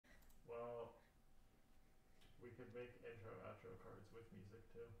could make intro, outro cards with music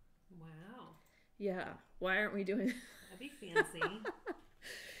too. Wow. Yeah. Why aren't we doing That'd be fancy.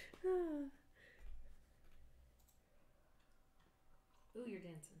 Ooh, you're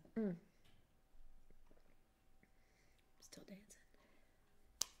dancing. Still dancing.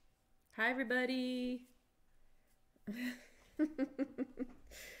 Hi, everybody.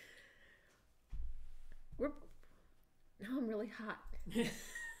 Now I'm really hot.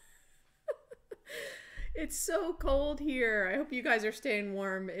 It's so cold here. I hope you guys are staying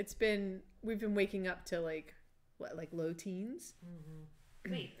warm. We've been waking up to like low teens.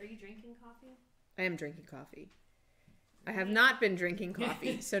 Mm-hmm. Wait, are you drinking coffee? I am drinking coffee. I have not been drinking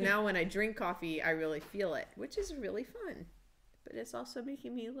coffee. So now when I drink coffee, I really feel it, which is really fun. But it's also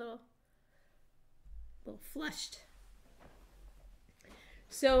making me a little flushed.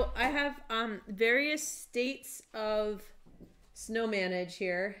 So I have various states of snowmanage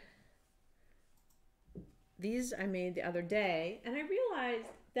here. These I made the other day, and I realized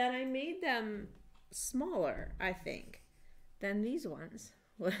that I made them smaller, I think, than these ones.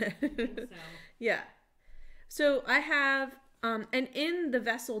 I think so. Yeah. So I have, and in the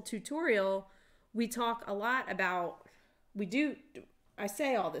vessel tutorial, we talk a lot about, I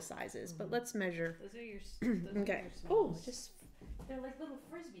say all the sizes, but let's measure. Those are your Okay. Oh, they're like little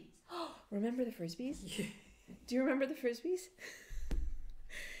frisbees. Remember the frisbees? Do you remember the frisbees?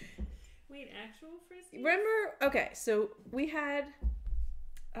 Wait, actual frisbees? Remember? Okay, so we had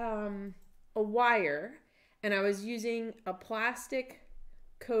a wire, and I was using a plastic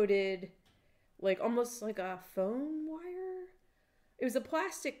coated, like almost like a foam wire. It was a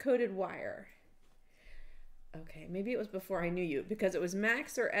plastic coated wire. Okay, maybe it was before I knew you, because it was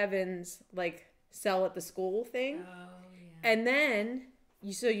Max or Evan's like sell at the school thing. Oh, yeah. And then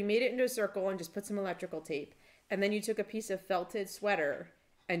you made it into a circle and just put some electrical tape, and then you took a piece of felted sweater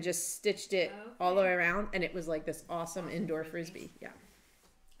and just stitched it all the way around, and it was like this awesome indoor frisbee. Yeah.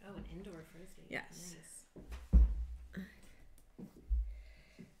 Oh, an indoor frisbee. Yes. Nice.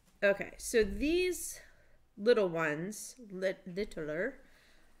 Okay, so these little ones, littler,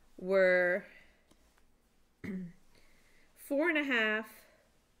 were 4.5,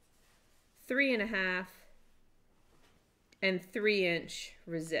 3.5, and 3-inch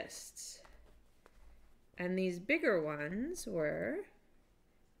resists. And these bigger ones were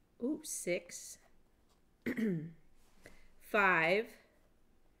 6, 5,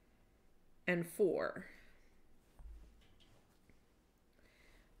 and 4.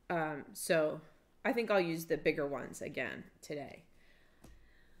 So I think I'll use the bigger ones again today.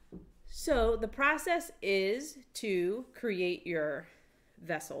 So the process is to create your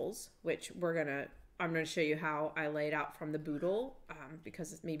vessels, which I'm gonna show you how I lay it out from the boodle,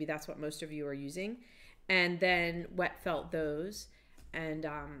 because maybe that's what most of you are using, and then wet felt those. And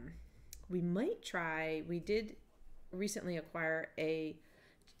we did recently acquire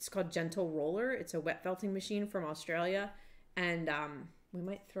it's called Gentle Roller. It's a wet felting machine from Australia, and we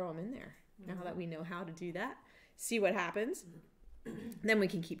might throw them in there now that we know how to do that. See what happens. Then we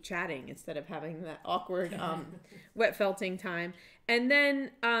can keep chatting instead of having that awkward wet felting time. And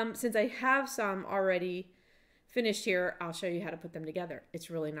then since I have some already finished here, I'll show you how to put them together. It's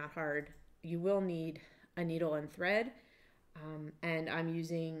really not hard. You will need a needle and thread. And I'm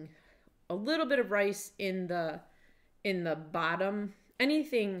using a little bit of rice in the bottom.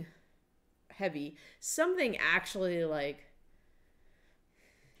 Anything heavy. Something actually like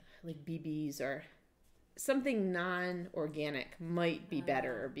BBs or something non-organic might be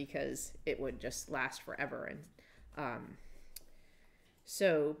better, because it would just last forever. And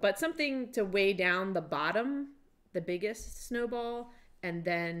but something to weigh down the bottom, the biggest snowball, and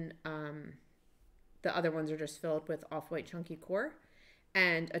then the other ones are just filled with off-white chunky core,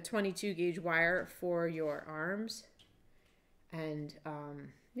 and a 22 gauge wire for your arms, and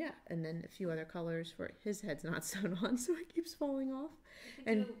and then a few other colors for his head's not sewn on, so it keeps falling off. You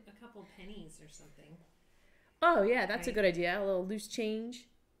could do a couple pennies or something. Oh yeah, that's a good idea. A little loose change.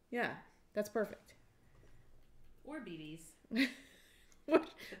 Yeah, that's perfect. Or BBs. But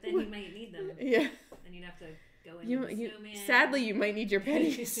then you might need them. Yeah. Then you'd have to go into the snowman. Sadly, you might need your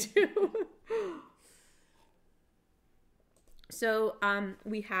pennies too. So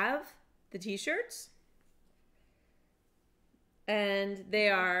we have the t-shirts. And they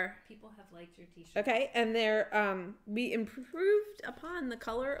are... People have liked your t-shirts. Okay, and they're... we improved upon the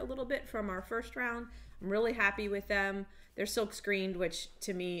color a little bit from our first round. I'm really happy with them. They're silk screened, which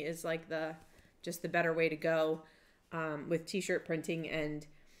to me is like the better way to go with t-shirt printing. And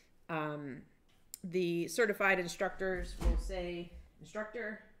the certified instructors will say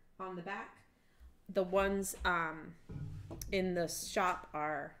instructor on the back. The ones in the shop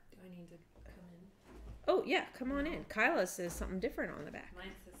are... Do I need to come in? Oh, yeah, come on in. Kyla says something different on the back.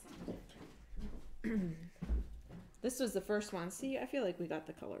 Mine says something different. This was the first one. See, I feel like we got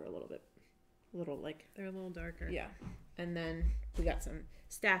the color a little bit. They're a little darker. Yeah. And then we got some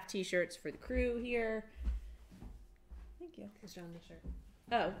staff t-shirts for the crew here. Thank you. Is John the shirt?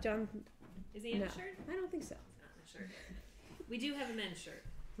 Oh, John. Is he in No, a shirt? I don't think so. He's not in a shirt. We do have a men's shirt.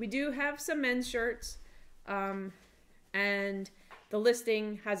 We do have some men's shirts. And the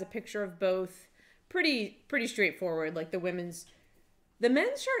listing has a picture of both. Pretty straightforward. Like the men's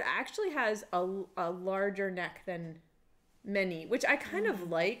shirt actually has a larger neck than many, which I kind of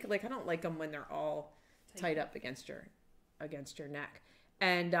like. Like I don't like them when they're all tight up against your neck.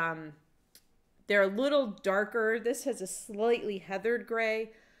 And they're a little darker. This has a slightly heathered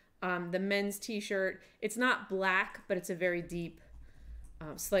gray. The men's t-shirt, it's not black, but it's a very deep,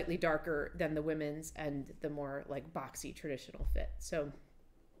 slightly darker than the women's and the more like boxy traditional fit. So,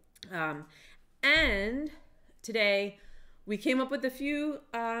 and today we came up with a few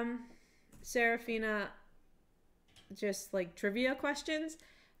Serafina just like trivia questions,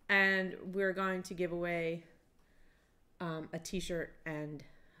 and we're going to give away a t-shirt and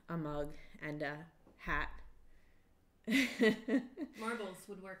a mug and a hat. Marbles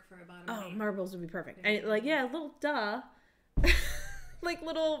would work for a bottom. Oh, marbles would be perfect. And like, yeah, little duh. Like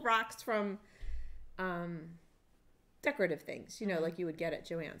little rocks from decorative things, like you would get at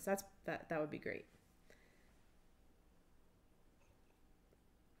Joann's. That would be great.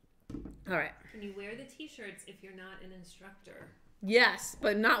 All right. Can you wear the t-shirts if you're not an instructor? Yes,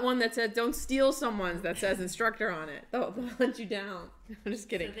 but not one that says don't steal someone's that says instructor on it. They'll hunt you down. I'm just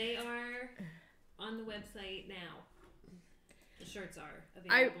kidding. So they are on the website now. The shirts are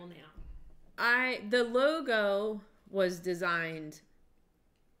available now. The logo was designed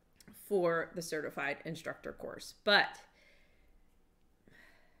for the certified instructor course, but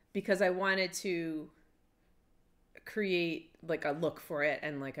because I wanted to create like a look for it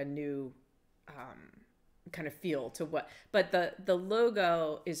and like a new kind of feel to but the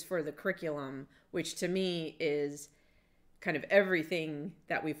logo is for the curriculum, which to me is kind of everything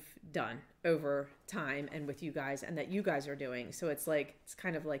that we've done over time and with you guys and that you guys are doing. So it's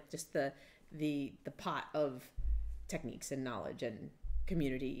kind of like just the pot of techniques and knowledge and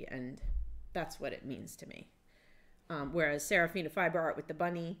community, and that's what it means to me. Whereas Serafina Fiber Art with the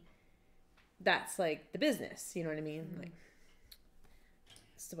bunny, that's like the business, you know what I mean? Like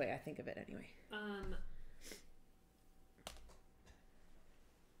that's the way I think of it anyway.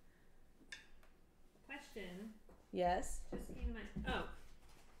 Question. Yes. Just came to mind. Oh,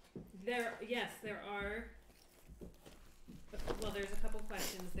 there are. Well, there's a couple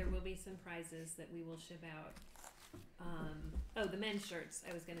questions. There will be some prizes that we will ship out. The men's shirts.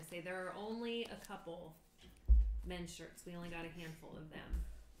 I was going to say there are only a couple men's shirts. We only got a handful of them.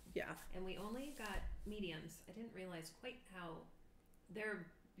 Yeah. And we only got mediums. I didn't realize quite how they're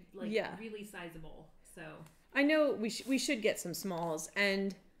really sizable. So I know we should get some smalls,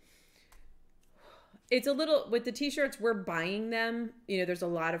 and it's a little with the t-shirts, we're buying them. There's a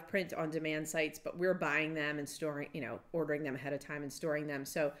lot of print on demand sites, but we're buying them and storing, ordering them ahead of time and storing them.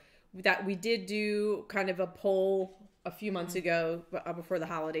 So that we did do kind of a poll a few months ago before the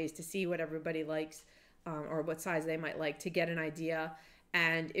holidays to see what everybody likes or what size they might like to get an idea.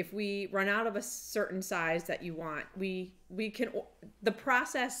 And if we run out of a certain size that you want, we can, the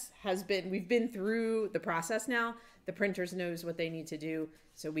process has been, we've been through the process now. The printers knows what they need to do,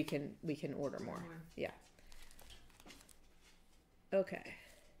 so we can order more. Yeah. Okay.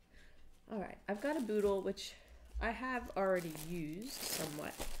 All right. I've got a boodle, which I have already used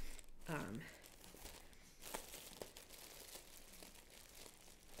somewhat.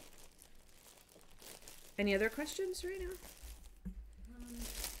 Any other questions right now?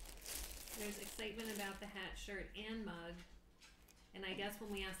 There's excitement about the hat, shirt, and mug. And I guess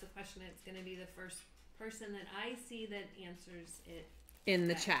when we ask the question, it's going to be the first person that I see that answers it in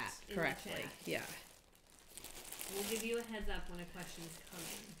the chat correctly. Yeah. We'll give you a heads up when a question's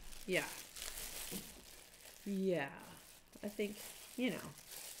coming. Yeah. Yeah. I think,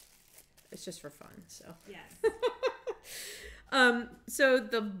 it's just for fun, so. Yes. So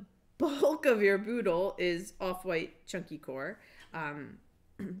the bulk of your boodle is off-white chunky core.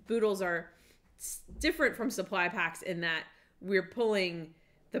 Boodles are different from supply packs in that we're pulling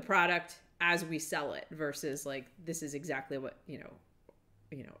the product as we sell it versus like this is exactly what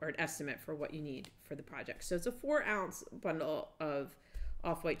or an estimate for what you need for the project. So it's a 4-ounce bundle of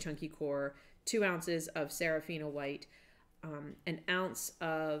off-white chunky core, 2 ounces of Serafina white, an ounce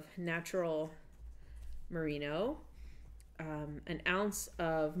of natural merino, an ounce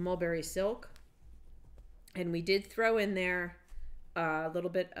of mulberry silk, and we did throw in there a little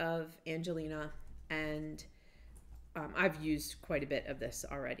bit of Angelina and I've used quite a bit of this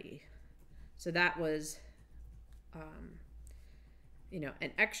already. So that was,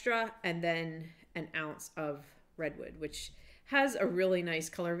 an extra, and then an ounce of redwood, which has a really nice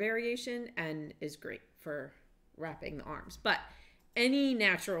color variation and is great for wrapping the arms. But any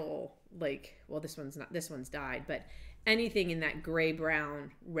natural, this one's dyed, but anything in that gray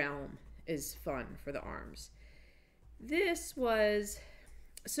brown realm is fun for the arms. These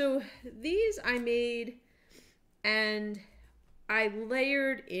I made, and I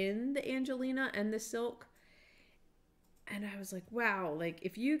layered in the Angelina and the silk, and I was like, wow,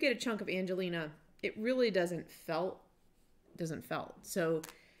 if you get a chunk of Angelina, it really doesn't felt. So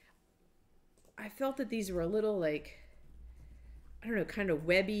I felt that these were a little kind of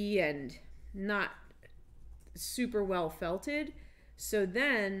webby and not super well felted. So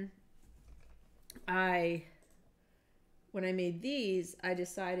then when I made these, I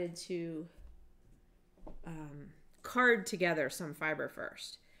decided to card together some fiber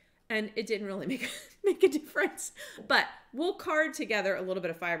first. And it didn't really make a difference. But we'll card together a little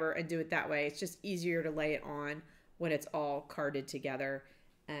bit of fiber and do it that way. It's just easier to lay it on when it's all carded together.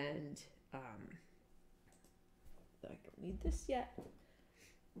 And I don't need this yet.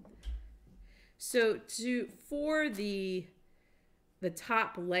 So for the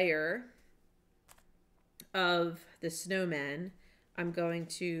top layer of the Snowman, I'm going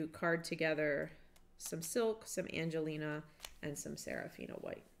to card together some silk, some Angelina, and some Serafina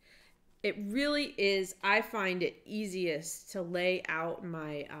white. It really is, I find it easiest to lay out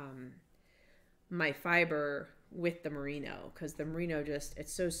my my fiber with the merino, because the merino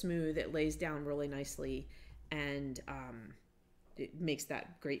it's so smooth, it lays down really nicely, and it makes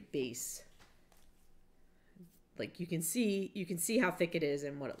that great base. You can see how thick it is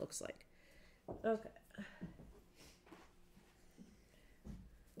and what it looks like. Okay.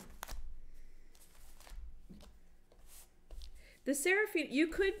 The Serafina, you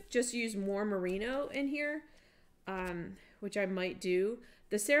could just use more merino in here, which I might do.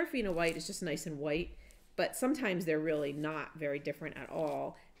 The Serafina white is just nice and white, but sometimes they're really not very different at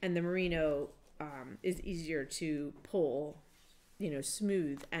all. And the merino is easier to pull,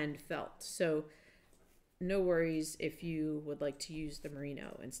 smooth and felt. So no worries if you would like to use the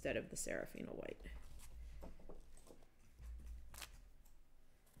merino instead of the Serafina white.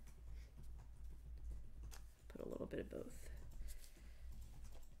 Put a little bit of both.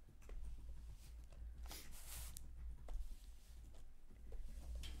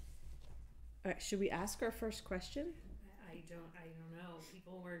 All right, should we ask our first question? I don't know.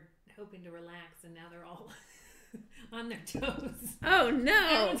 People were hoping to relax, and now they're all on their toes. Oh no!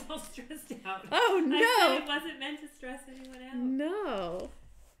 Everyone's all stressed out. Oh no! I said it wasn't meant to stress anyone out. No.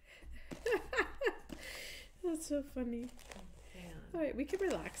 That's so funny. All right, we can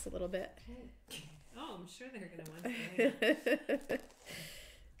relax a little bit. Oh, I'm sure they're gonna want to.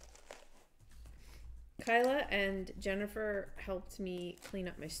 Kyla and Jennifer helped me clean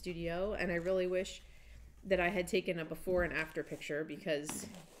up my studio, and I really wish that I had taken a before and after picture, because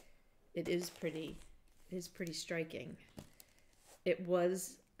it is pretty striking. It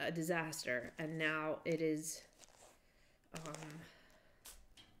was a disaster, and now it is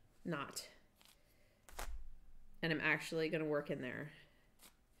not. And I'm actually going to work in there.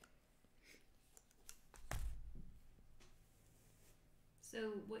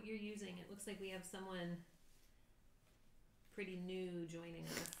 So what you're using, it looks like we have someone pretty new joining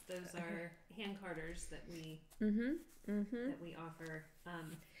us. Those are hand carders that we that we offer.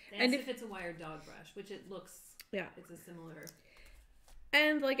 They asked if it's a wired dog brush, which it looks. Yeah, it's a similar.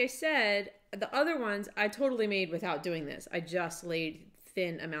 And like I said, the other ones I totally made without doing this. I just laid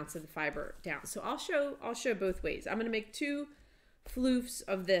thin amounts of the fiber down. So I'll show both ways. I'm gonna make 2 floofs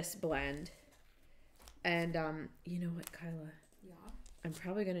of this blend, and you know what, Kyla? Yeah. I'm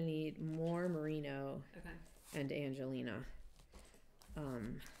probably gonna need more merino. Okay. And Angelina. I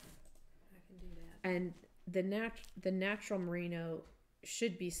can do that. And the natural merino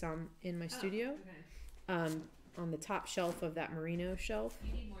should be some in my studio. Okay. On the top shelf of that merino shelf.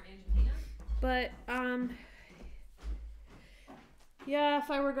 You need more Angelina? But yeah, if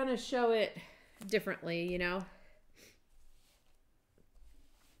I were gonna show it differently, you know.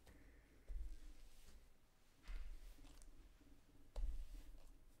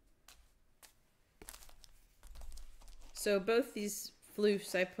 So both these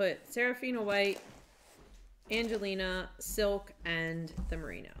floofs, I put Serafina white, Angelina, silk, and the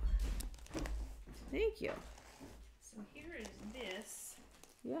merino. Thank you. So here is this.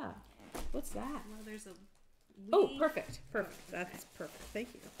 Yeah. What's that? Well, there's a. Oh, perfect. Perfect. That's perfect. Thank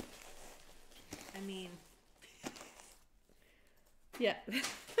you. I mean. Yeah,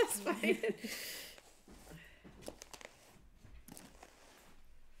 that's fine.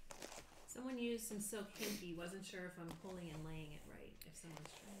 Someone used some silk hanky. Wasn't sure if I'm pulling and laying it right. If someone's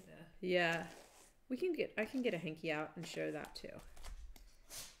trying to. Yeah. I can get a hanky out and show that too.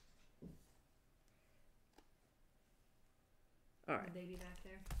 All right. Would they be back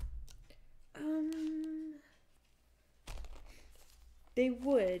there? They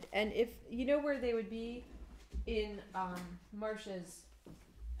would, and if you know where they would be in Marsha's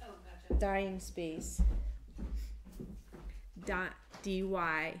Oh, gotcha. dying space.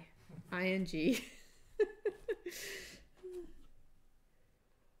 DYING.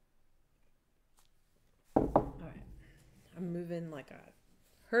 All right, I'm moving like a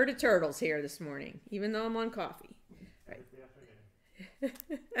herd of turtles here this morning, even though I'm on coffee. All right. It's the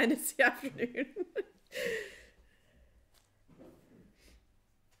afternoon. And it's the afternoon.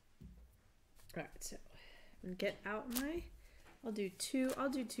 All right, so I'm gonna get out my. I'll do two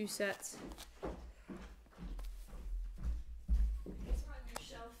sets. It's on your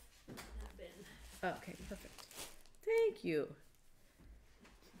shelf. That bin. Okay, perfect. Thank you.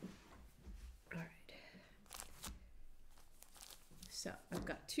 All right. So I've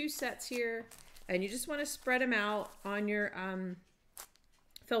got 2 sets here, and you just want to spread them out on your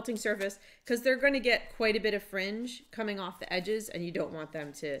felting surface because they're going to get quite a bit of fringe coming off the edges, and you don't want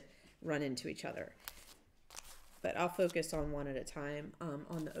them to run into each other. But I'll focus on one at a time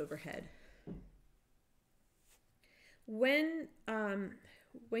on the overhead. When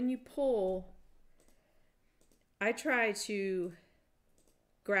you pull, I try to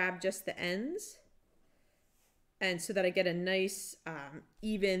grab just the ends, and so that I get a nice,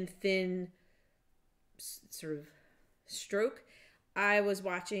 even, thin sort of stroke. I was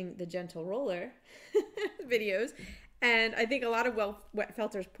watching the Gentle Roller videos, and I think a lot of wet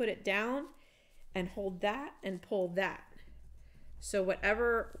felters put it down and hold that and pull that. So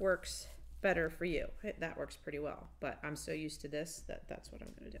whatever works better for you. That works pretty well, but I'm so used to this that's what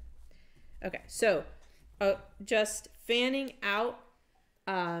I'm going to do. Okay, so just fanning out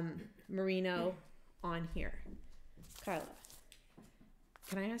merino on here. Kyla,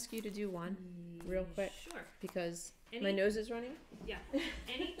 can I ask you to do one real quick? Sure. Because my nose is running? Yeah.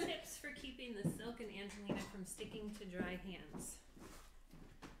 Any tips for keeping the silk and Angelina from sticking to dry hands?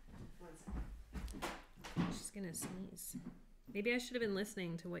 One second. She's gonna sneeze. Maybe I should have been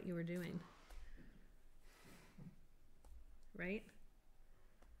listening to what you were doing. Right?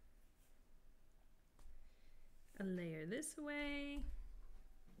 A layer this way.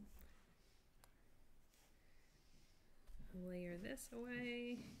 A layer this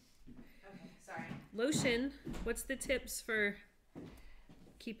away. Okay, sorry. Lotion. What's the tips for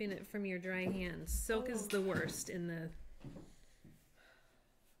keeping it from your dry hands? Silk is the worst in the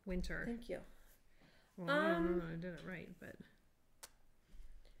winter. Thank you. Well, I don't know, I did it right, but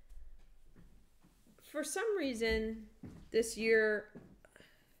For some reason, this year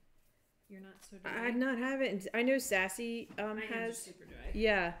you're not so dry. I'm not having. I know Sassy My hands are has. super dry.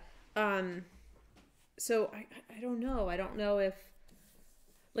 Yeah. So I don't know. I don't know if,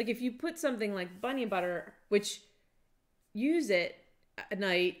 like, if you put something like bunny butter, which use it at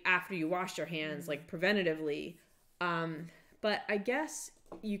night after you wash your hands, like preventatively. But I guess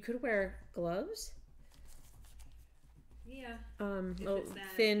you could wear gloves. Yeah. Oh, it's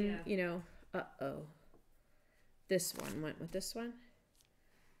that, thin, yeah. you know. This one went with this one.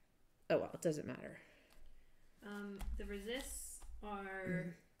 Oh well, it doesn't matter. The resists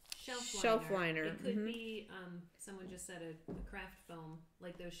are shelf Shelf liner. liner, It could mhm. be someone just said a craft foam,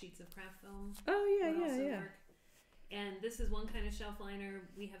 like those sheets of craft foam. Oh yeah, would yeah, also yeah. work. And this is one kind of shelf liner.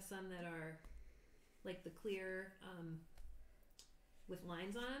 We have some that are like the clear with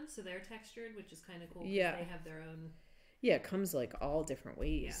lines on them, so they're textured, which is kind of cool. Yeah. They have their own. Yeah, it comes like all different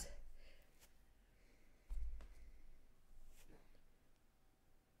ways.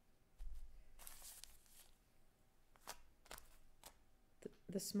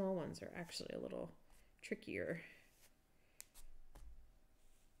 The small ones are actually a little trickier.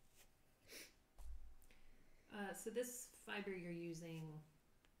 So this fiber you're using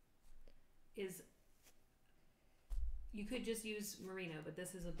is. You could just use merino, but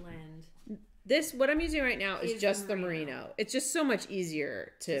this is a blend. This, what I'm using right now, is Is just the the merino. merino. It's just so much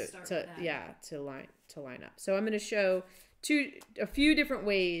easier to start with that. to line up. So I'm going to show a few different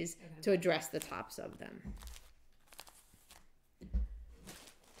ways Okay. to address the tops of them.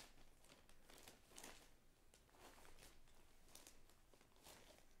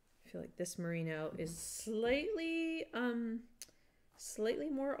 I feel like this merino is slightly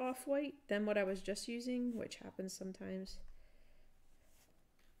more off-white than what I was just using, which happens sometimes.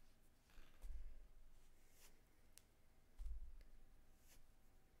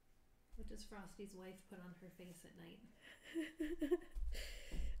 What does Frosty's wife put on her face at night?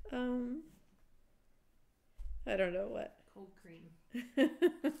 Um, I don't know what. Cold cream.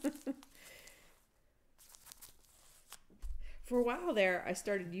 For a while there, I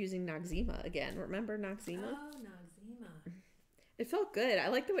started using Noxzema again. Remember Noxzema? Oh, Noxzema. It felt good. I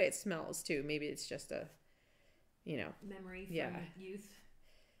like the way it smells too. Maybe it's just a, Memory from youth.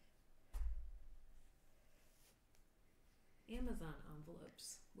 Amazon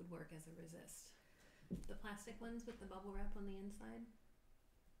envelopes would work as a resist. The plastic ones with the bubble wrap on the inside.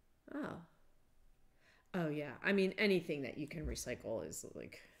 Oh. Oh, yeah. I mean, anything that you can recycle is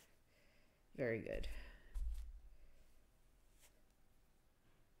like very good.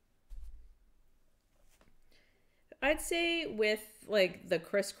 I'd say with like the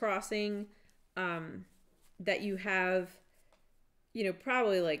crisscrossing, that you have,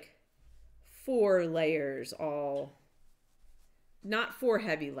 probably like 4 layers all, not 4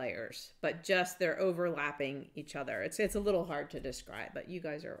 heavy layers, but just they're overlapping each other. It's a little hard to describe, but you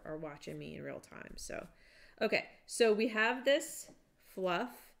guys are watching me in real time. So, okay. So we have this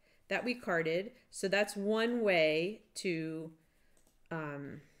fluff that we carded. So that's one way to,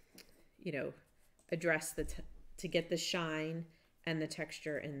 address to get the shine and the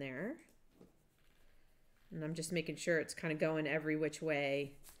texture in there. And I'm just making sure it's kind of going every which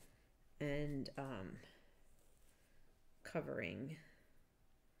way and covering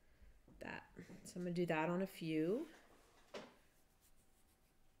that. So I'm going to do that on a few.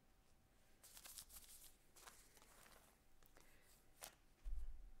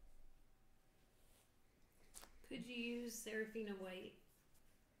 Could you use Serafina White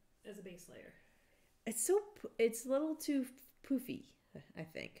as a base layer? It's a little too poofy, I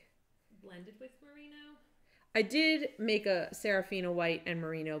think. Blended with merino? I did make a Serafina White and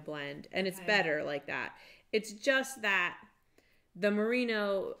merino blend, and it's better like that. It's just that the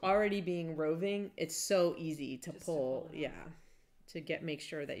merino already being roving, it's so easy to pull. Make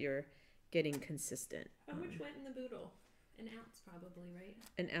sure that you're getting consistent. How much went in the boodle? An ounce probably, right?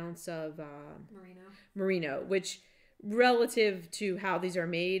 An ounce of merino, which relative to how these are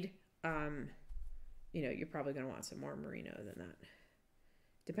made, you're probably going to want some more merino than that,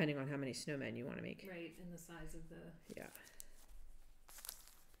 depending on how many snowmen you want to make. Right, and the size of the... Yeah.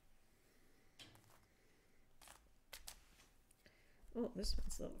 Oh, this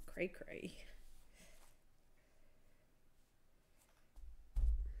one's a little cray-cray.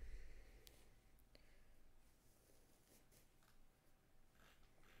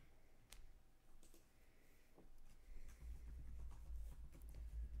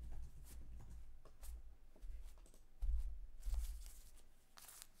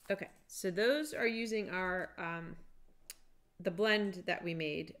 Okay, so those are using our, the blend that we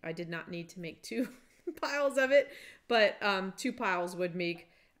made. I did not need to make 2 piles of it, but 2 piles would make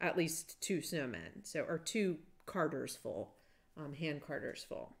at least 2 snowmen. So, or 2 carders full, hand carders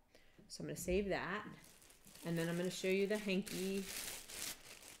full. So I'm going to save that. And then I'm going to show you the hanky.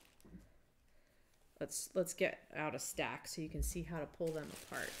 Let's get out a stack so you can see how to pull them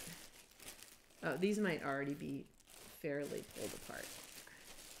apart. Oh, these might already be fairly pulled apart.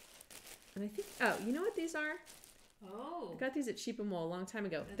 And I think, you know what these are? Oh. I got these at Sheep and Wool a long time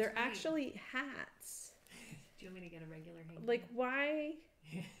ago. They're actually hats. Do you want me to get a regular hanky? Like, why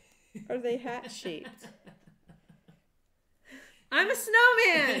are they hat shaped? I'm a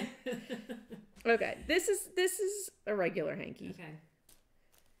snowman! Okay, this is a regular hanky.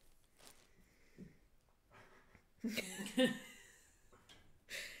 Okay.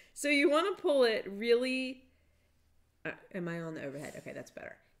 So you want to pull it really... am I on the overhead? Okay, that's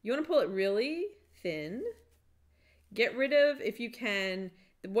better. You want to pull it really thin. Get rid of, if you can,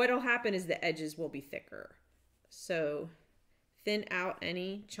 what'll happen is the edges will be thicker. So thin out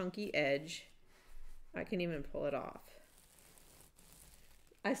any chunky edge. I can even pull it off.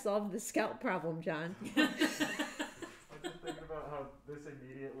 I solved the scalp problem, John. I just think about how this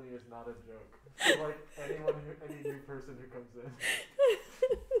immediately is not a joke. So like any new person who comes in.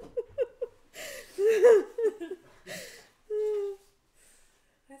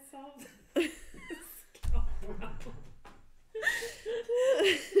 I solved the scalp problem.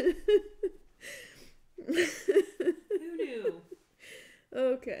 Who knew?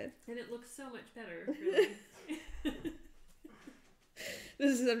 Okay. And it looks so much better, really.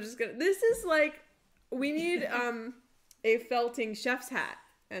 This is like, we need a felting chef's hat,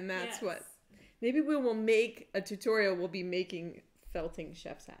 and that's Yes. what, maybe we will make a tutorial. We'll be making felting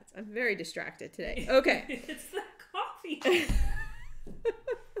chef's hats. I'm very distracted today. Okay. It's the coffee.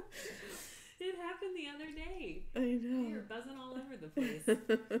 It happened the other day. I know. We were buzzing all over the place.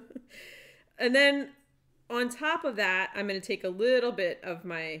 And then on top of that, I'm going to take a little bit of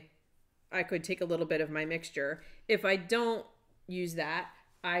my mixture. If I don't use that,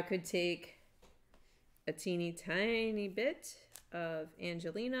 I could take a teeny tiny bit of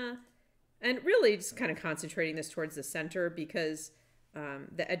Angelina and really just kind of concentrating this towards the center because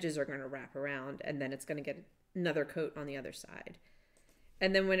the edges are going to wrap around and then it's going to get another coat on the other side.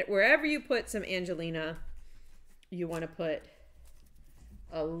 And then wherever you put some Angelina, you want to put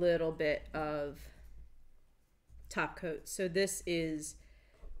a little bit of top coat. So this is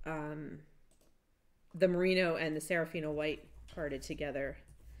the merino and the Serafina white parted together.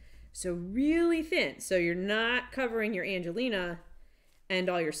 So really thin. So you're not covering your Angelina and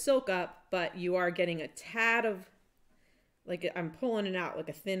all your silk up, but you are getting a tad of, like I'm pulling it out like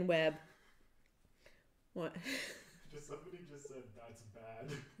a thin web. What? Somebody just said, that's bad.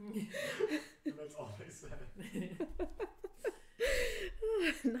 And that's all they said.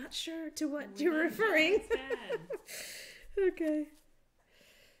 Not sure to what you're referring. It's bad. Okay.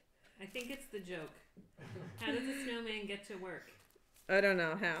 I think it's the joke. How does a snowman get to work? I don't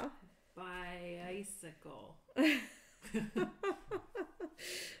know how. Bicycle.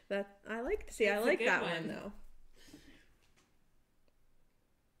 That I like. See, That's I like that one one though.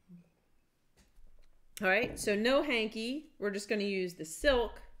 All right, so no hanky. We're just going to use the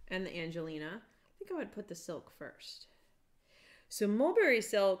silk and the Angelina. I think I would put the silk first. So mulberry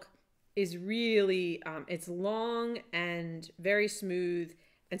silk is really, it's long and very smooth.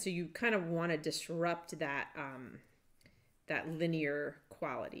 And so you kind of want to disrupt that, that linear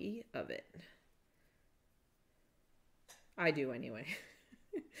quality of it. I do anyway.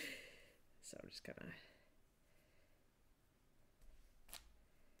 So I'm just gonna.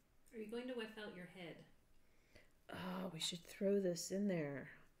 Are you going to whip out your head? Oh, we should throw this in there.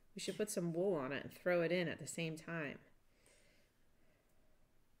 We should put some wool on it and throw it in at the same time.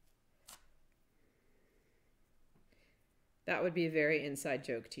 That would be a very inside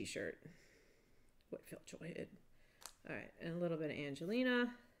joke t-shirt. Whitfield Joyhead. All right, and a little bit of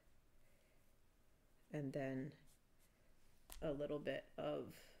Angelina. And then a little bit of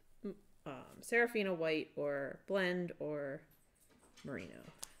Serafina white or blend or merino.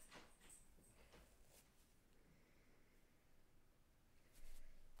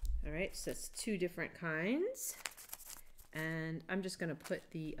 All right, so that's two different kinds. And I'm just gonna put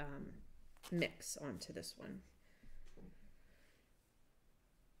the mix onto this one.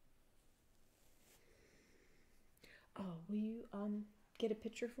 Oh, will you get a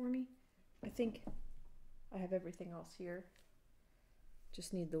picture for me? I think I have everything else here.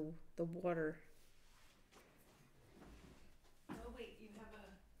 Just need the water. Oh wait, you have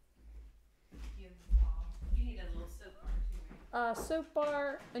a wall. You need a little soap bar too, right? Soap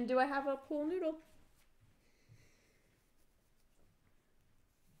bar, and do I have a pool noodle?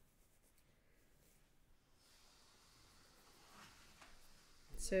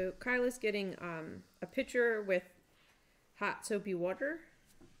 So Kyla's getting a pitcher with hot soapy water.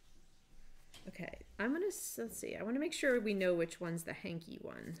 Okay, let's see. I want to make sure we know which one's the hanky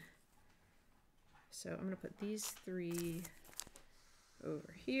one. So I'm gonna put these three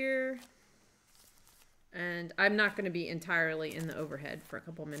over here. And I'm not gonna be entirely in the overhead for a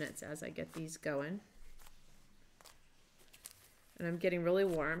couple minutes as I get these going. And I'm getting really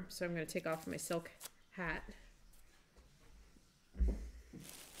warm, so I'm gonna take off my silk hat.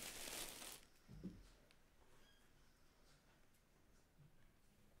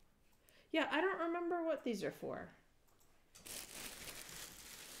 Yeah, I don't remember what these are for.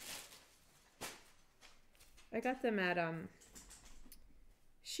 I got them at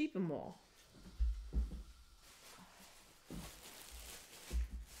Sheep and Wool.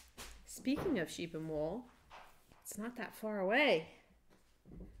 Speaking of Sheep and Wool, it's not that far away.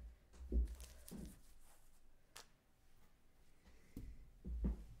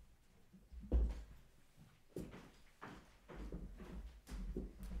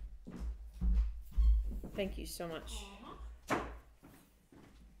 Thank you so much. Here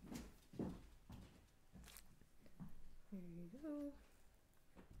you go.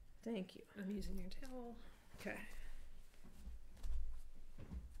 Thank you. I'm using your towel. Okay.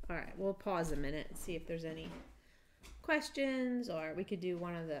 All right, we'll pause a minute and see if there's any questions, or we could do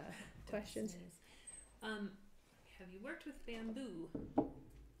one of the questions. Have you worked with bamboo?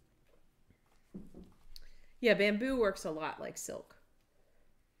 Yeah, bamboo works a lot like silk.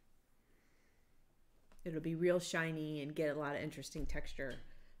 It'll be real shiny and get a lot of interesting texture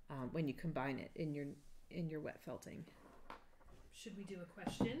when you combine it in your wet felting. Should we do a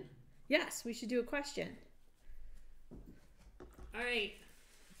question? Yes, we should do a question. All right.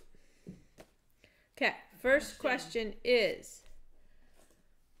 Okay, first question is,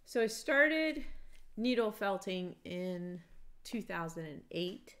 so I started needle felting in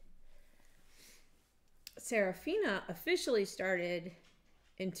 2008. Serafina officially started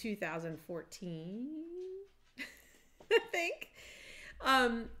in 2014, I think.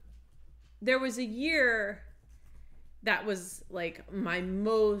 There was a year that was like my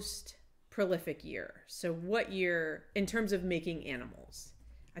most prolific year. So what year in terms of making animals?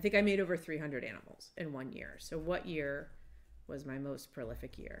 I think I made over 300 animals in one year. So what year was my most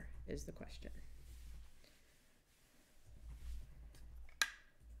prolific year is the question.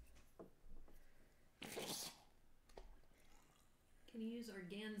 Can you use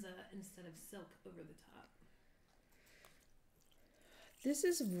organza instead of silk over the top? This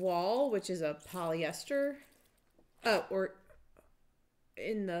is wool, which is a polyester. Oh, or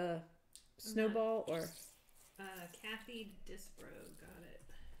in the snowball or... Kathy Disbro got it.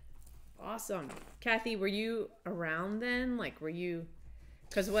 Awesome. Kathy, were you around then? Like, were you...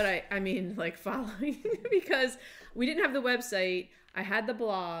 Because what I mean, like, following... because we didn't have the website. I had the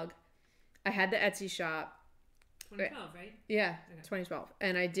blog. I had the Etsy shop. 2012, right? Yeah, okay. 2012.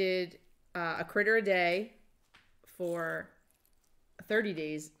 And I did a critter a day for 30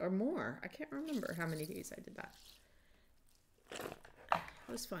 days or more. I can't remember how many days I did that.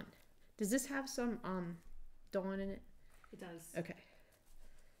 It was fun. Does this have some dawn in it? It does. Okay.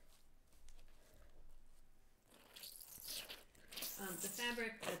 The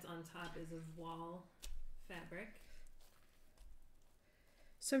fabric that's on top is a voile fabric.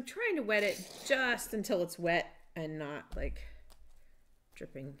 So I'm trying to wet it just until it's wet and not like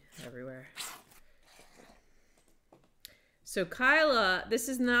dripping everywhere. So Kyla, this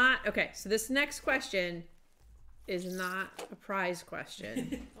is not, okay, so this next question is not a prize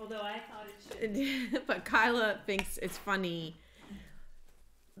question. Although I thought it should. But Kyla thinks it's funny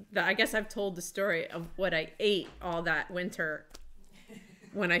that I guess I've told the story of what I ate all that winter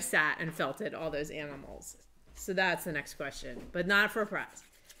when I sat and felted all those animals. So that's the next question, but not for a prize.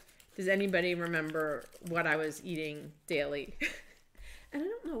 Does anybody remember what I was eating daily? And I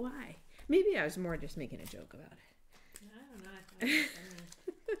don't know why. Maybe I was more just making a joke about it. I don't know. I thought it was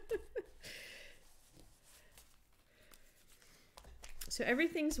funny. So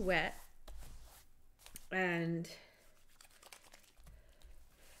everything's wet. And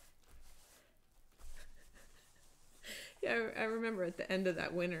yeah, I remember at the end of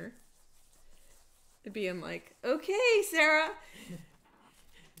that winter it being like, okay, Sarah,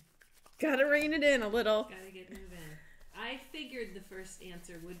 gotta rein it in a little. Gotta get moving. I figured the first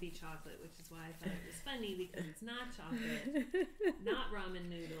answer would be chocolate, which is why I thought it was funny, because it's not chocolate, not ramen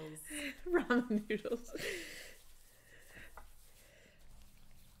noodles. Ramen noodles.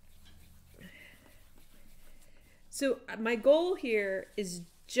 So my goal here is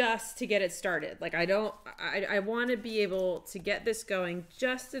just to get it started. Like I want to be able to get this going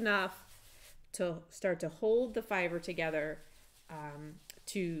just enough to start to hold the fiber together,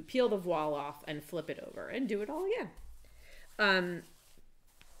 to peel the voile off and flip it over and do it all again.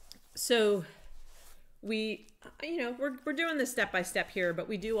 So we, we're doing this step by step here, but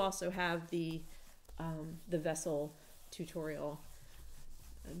we do also have the vessel tutorial.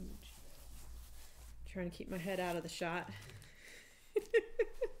 I'm trying to keep my head out of the shot.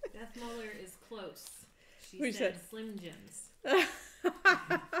 Beth Muller is close. She What said said? Slim Jims. That's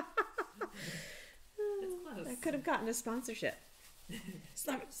close. I could have gotten a sponsorship.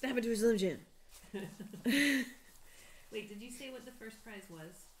 Snap it to a Slim Jim. Wait, did you say what the first prize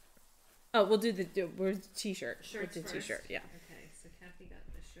was? Oh, we're t-shirt. Shirts We'll do first? t-shirt, yeah. Okay, so Kathy got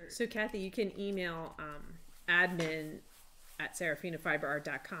the shirt. So Kathy, you can email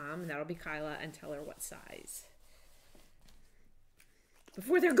admin@serafinafiberart.com, and that'll be Kyla, and tell her what size.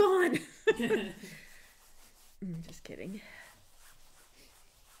 Before they're gone. Just kidding.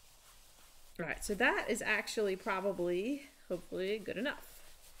 All right, so that is actually probably, hopefully, good enough.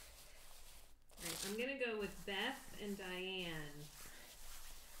 All right, I'm going to go with Beth and Diane.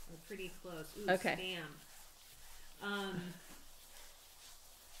 We're pretty close. Ooh, Okay. Spam.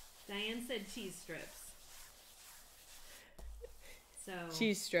 Diane said cheese strips. So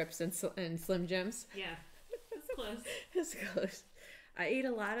Cheese strips and Slim Jims. yeah, that's close. That's close. I ate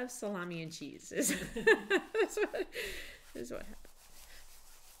a lot of salami and cheese. Is what happened.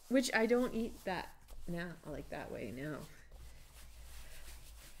 Which I don't eat that now, like that way now.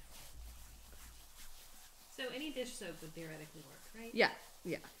 So any dish soap would theoretically work, right? Yeah.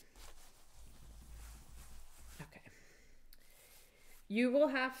 Okay. You will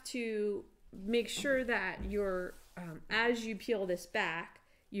have to make sure that you're, as you peel this back,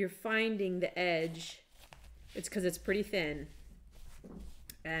 you're finding the edge. It's because it's pretty thin,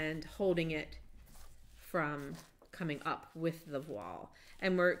 and holding it from coming up with the voile.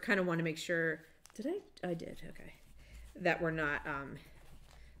 And we're kind of want to make sure, I did, okay. That we're not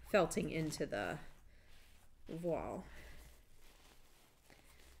felting into the voile.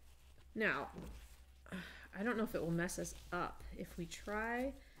 Now, I don't know if it will mess us up if we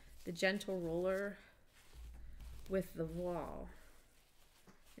try the gentle roller with the voile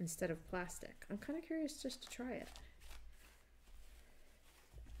instead of plastic. I'm kind of curious just to try it.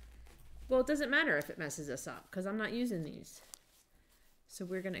 Well, it doesn't matter if it messes us up because I'm not using these. So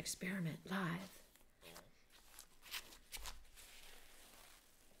we're going to experiment live.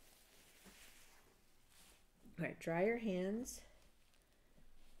 All right, dry your hands.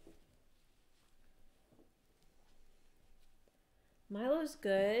 Milo's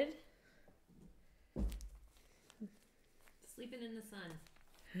good. Sleeping in the sun.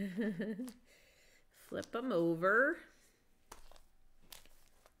 Flip them over.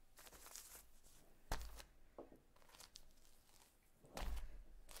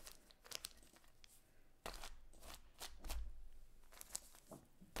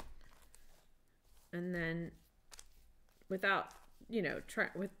 And then without, you know,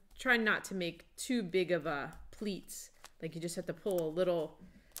 trying not to make too big of a pleats, like you just have to pull a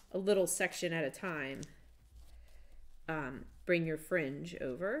little section at a time. Bring your fringe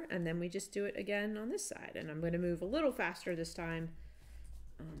over, and then we just do it again on this side. And I'm going to move a little faster this time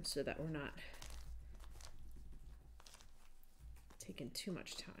so that we're not taking too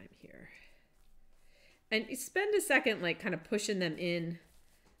much time here. And you spend a second like kind of pushing them in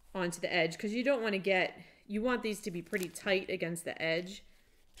onto the edge because you don't want to get, you want these to be pretty tight against the edge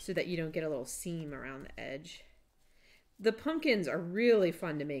so that you don't get a little seam around the edge. The pumpkins are really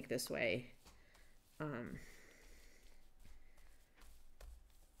fun to make this way.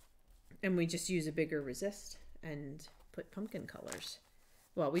 And we just use a bigger resist and put pumpkin colors.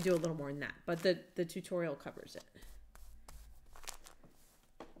 Well, we do a little more than that, but the tutorial covers it.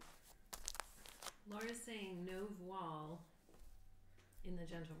 Laura's saying no voile in the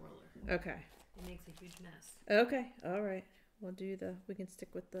gentle roller. Okay. It makes a huge mess. Okay. All right. We can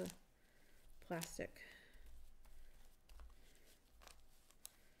stick with the plastic.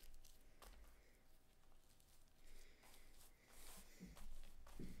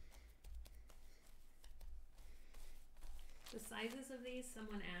 The sizes of these,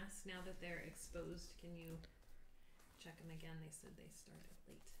 someone asked, now that they're exposed, can you check them again? They said they started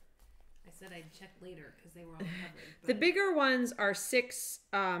late. I said I'd check later because they were all covered. The bigger ones are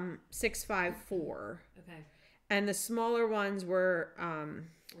 6'5", Okay. and the smaller ones were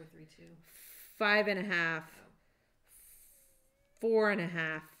 432. 5.5,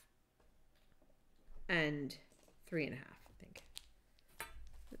 4.5, and 3.5, I think.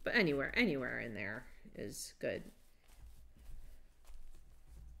 But anywhere in there is good.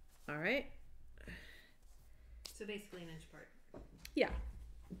 All right. So basically an inch apart. Yeah.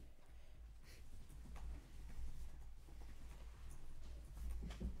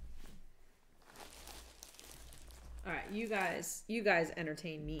 All right, you guys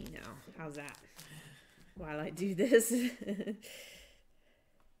entertain me now. How's that? While I do this.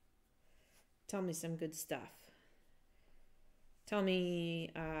 Tell me some good stuff. Tell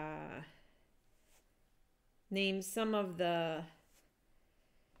me, name some of the,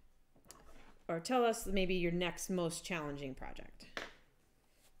 or tell us maybe your next most challenging project.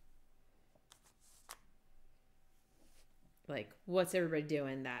 Like, what's everybody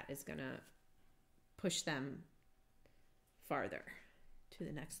doing that is gonna push them farther to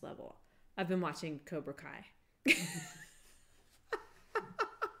the next level? I've been watching Cobra Kai.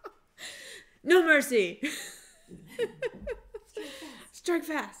 No mercy. Strike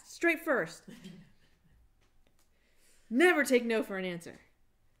fast. Straight first. Never take no for an answer.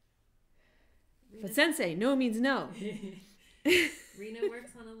 But Sensei, no means no. Rena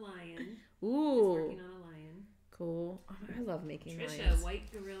works on a lion. Ooh. She's working on a lion. Cool. Oh, I love making Trisha, lions.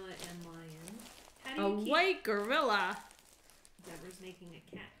 white gorilla and lion. How do A you keep... white gorilla. Deborah's making a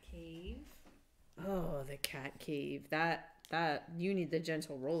cat cave. Oh, the cat cave. That you need the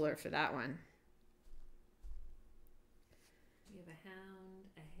gentle roller for that one. You have a hound,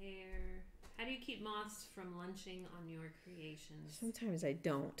 a hare. How do you keep moths from lunching on your creations? Sometimes I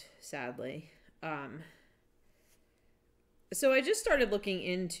don't, sadly. So I just started looking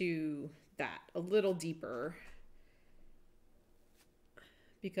into that a little deeper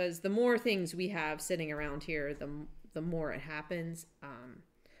because the more things we have sitting around here, the more it happens.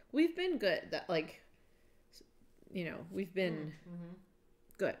 We've been good. That, like, you know, we've been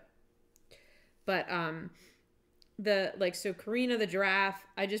good. But so Karina the giraffe,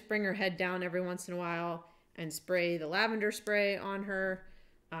 I just bring her head down every once in a while and spray the lavender spray on her.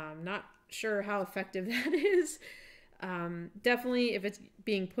 Not sure how effective that is. Definitely, if it's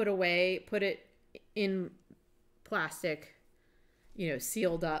being put away, put it in plastic, you know,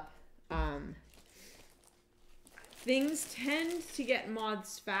 sealed up. things tend to get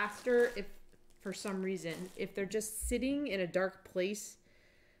moths faster if, for some reason, if they're just sitting in a dark place.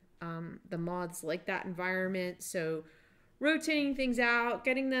 The moths like that environment, so rotating things out,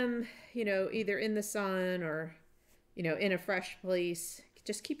 getting them, either in the sun or, in a fresh place.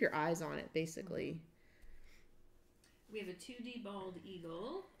 Just keep your eyes on it, basically. We have a 2D bald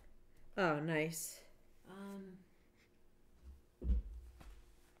eagle. Oh, nice.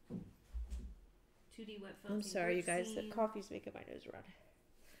 2D wet felting. I'm sorry, you guys. The scene. coffee's making my nose run.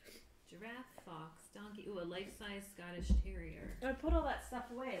 Giraffe, fox, donkey. Ooh, a life-size Scottish Terrier. I put all that stuff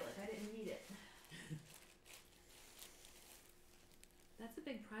away, like I didn't need it. That's a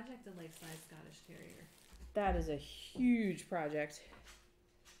big project, a life-size Scottish Terrier. That is a huge project.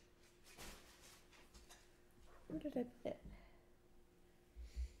 Where did I put it?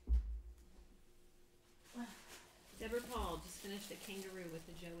 Deborah Paul just finished a kangaroo with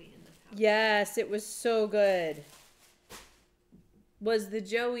the Joey in the pouch. Yes, it was so good. Was the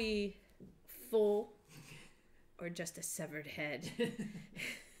Joey full or just a severed head?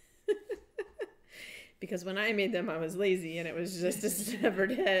 Because when I made them, I was lazy and it was just a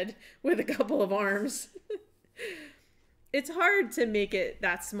severed head with a couple of arms. It's hard to make it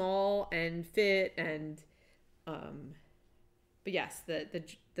that small and fit, and but yes,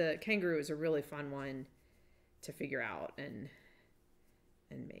 the kangaroo is a really fun one to figure out and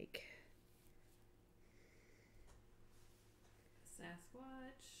make.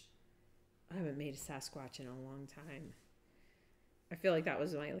 Sasquatch. I haven't made a Sasquatch in a long time. I feel like that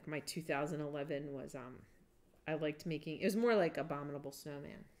was my 2011 was I liked making, it was more like Abominable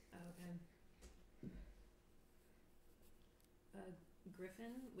Snowman. Oh, okay. A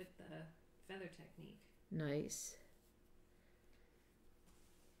griffin with the feather technique. Nice.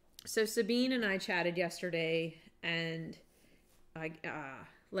 So Sabine and I chatted yesterday, and I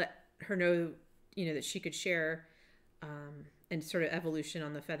let her know, that she could share and sort of evolution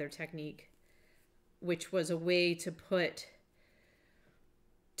on the feather technique, which was a way to put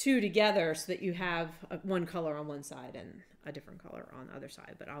two together so that you have one color on one side and a different color on the other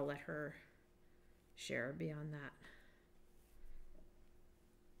side. But I'll let her share beyond that.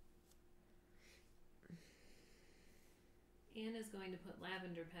 Anne is going to put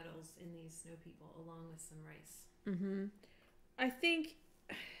lavender petals in these snow people along with some rice. Mm-hmm. I think,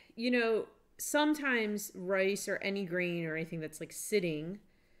 sometimes rice or any grain or anything that's like sitting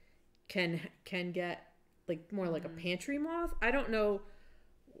can get like more like a pantry moth. I don't know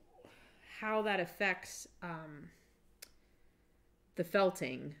how that affects the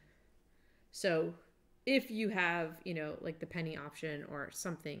felting. So if you have, like the penny option or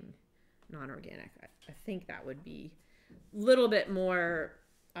something non-organic, I think that would be a little bit more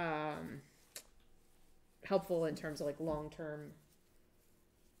helpful in terms of like long-term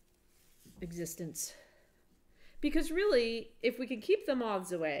existence. Because really, if we can keep the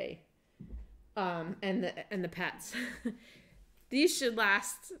moths away and the pets, these should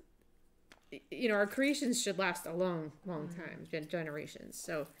last. Our creations should last a long time, generations.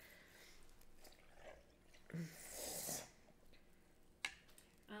 So,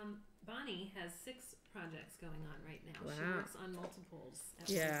 Bonnie has 6 projects going on right now. Wow. She works on multiples at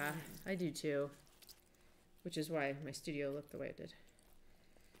one yeah, time. I do too. Which is why my studio looked the way it did.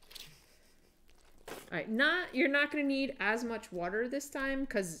 All right, you're not going to need as much water this time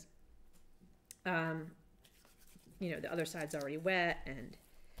because, the other side's already wet, and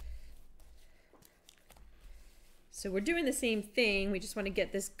so we're doing the same thing. We just want to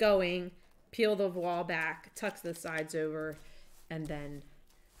get this going, peel the wall back, tuck the sides over, and then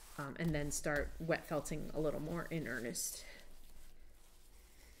start wet felting a little more in earnest.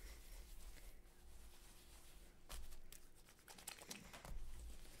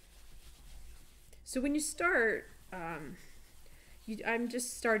 So when you start, I'm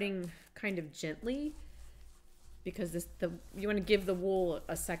just starting kind of gently because you want to give the wool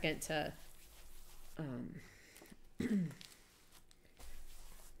a second to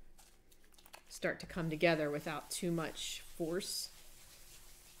start to come together without too much force.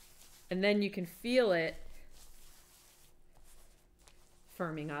 And then you can feel it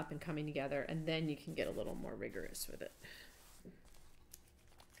firming up and coming together, and then you can get a little more rigorous with it.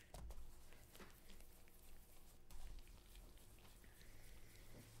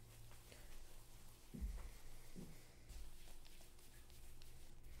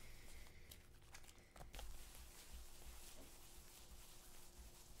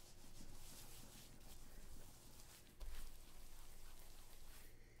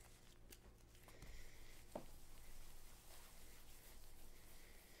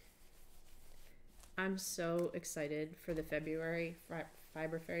 I'm so excited for the February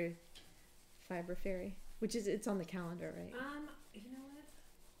Fiber Fairy Which is, it's on the calendar, right? You know what?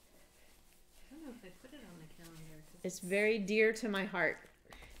 I don't know if I put it on the calendar. It's very dear to my heart.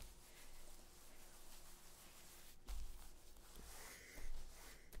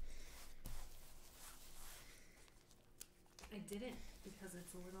 I didn't because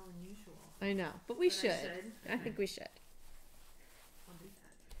it's a little unusual. I know, but we But should. I think we should. I'll do that.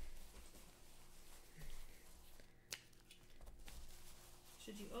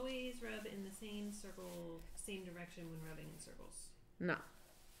 Should you always rub in the same circle, same direction when rubbing in circles? No.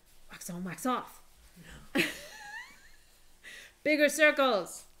 Wax on, wax off. No. Bigger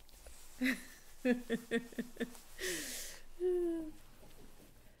circles.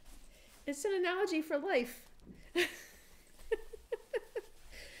 It's an analogy for life.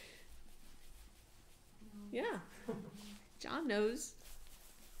 Yeah. John knows.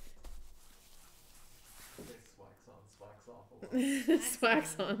 They swax on, swax off a lot.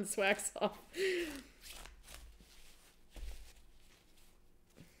 Swax on, swax off.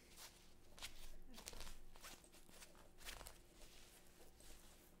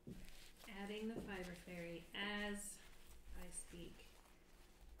 Adding the fiber fairy as I speak.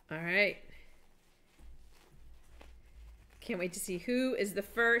 All right. Can't wait to see who is the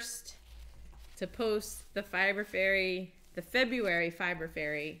first to post the Fiber Fairy, the February Fiber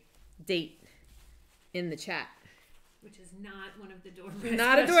Fairy date in the chat. Which is not one of the door prize.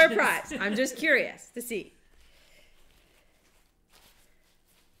 Not a door prize. I'm just curious to see.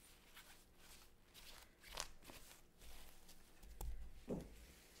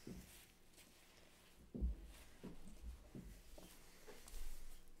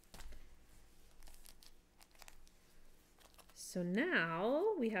 So now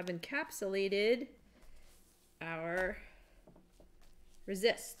we have encapsulated our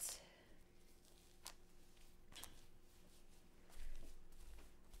resists.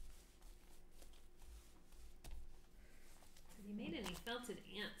 Have you made any felted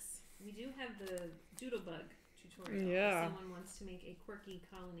ants? We do have the Doodlebug tutorial. Yeah. If someone wants to make a quirky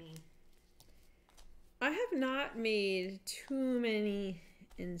colony. I have not made too many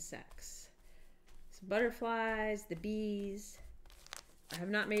insects. So butterflies, the bees. I have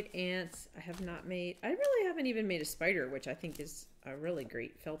not made ants. I really haven't even made a spider, which I think is a really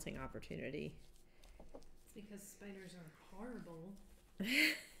great felting opportunity. It's because spiders are horrible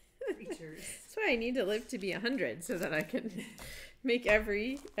creatures. That's why I need to live to be 100 so that I can make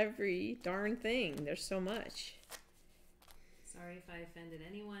every darn thing. There's so much. Sorry if I offended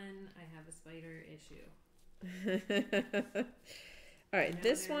anyone. I have a spider issue. All right, know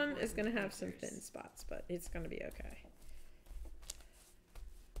this they're one is important going to have some creatures. thin spots, but it's going to be okay.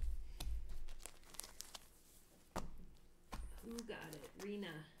 Who got it?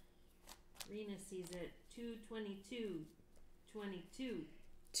 Rena. Rena sees it. 222. 22.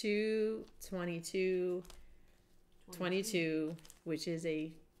 2/22/22, which is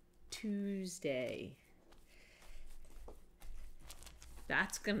a Tuesday.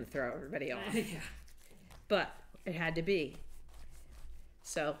 That's going to throw everybody off. Yeah. But it had to be.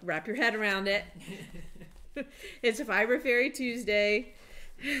 So wrap your head around it. It's a Fiber Fairy Tuesday.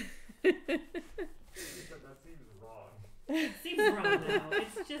 That seems wrong. It seems wrong now.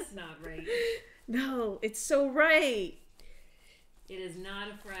 It's just not right. No, it's so right. It is not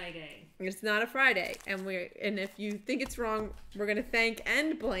a Friday. It's not a Friday. And if you think it's wrong, we're going to thank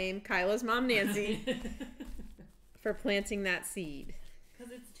and blame Kyla's mom, Nancy, for planting that seed.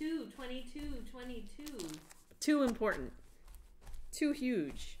 Because it's 2/22/22. Too important. Too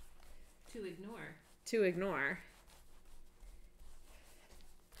huge To ignore. to ignore.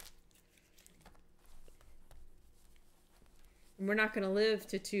 We're not going to live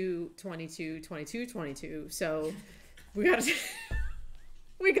to 2/22/22/22, so we got to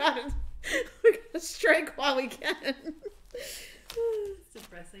we got to strike while we can. It's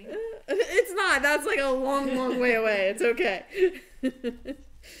depressing. It's not. That's like a long, long way away. It's okay.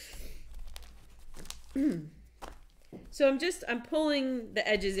 So I'm pulling the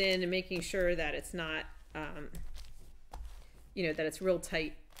edges in and making sure that it's not, that it's real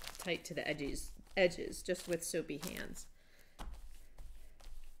tight to the edges, just with soapy hands.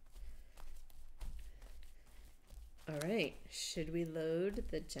 All right, should we load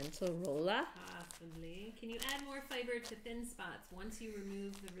the gentle roller? Possibly. Can you add more fiber to thin spots once you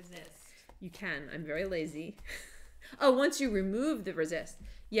remove the resist? You can. I'm very lazy. Oh, once you remove the resist.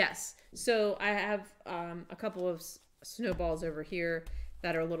 Yes. So I have a couple of snowballs over here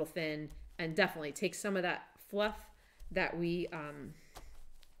that are a little thin, and definitely take some of that fluff that we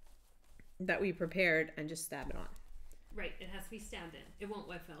prepared and just stab it on. Right, it has to be stabbed in. It won't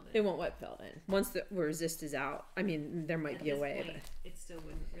wet felt in. It won't wet felt in. Once the resist is out, I mean, there might be a way. Point, it still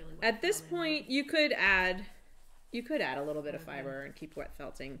wouldn't really wet At this point, you could add a little bit of fiber and keep wet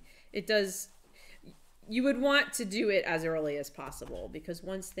felting. It does. You would want to do it as early as possible because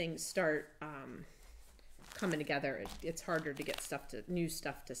once things start coming together, it's harder to get new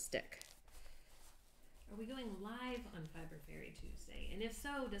stuff to stick. Are we going live on Fiber Fairy Tuesday? And if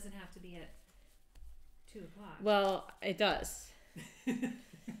so, does it have to be at 2:00? Well, it does.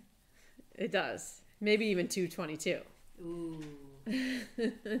 It does. Maybe even 2:22. Ooh. Yeah.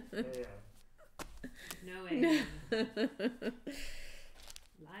 No way. Live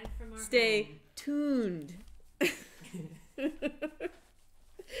from our Stay home. tuned.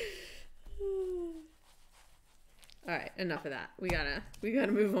 All right, enough of that. We gotta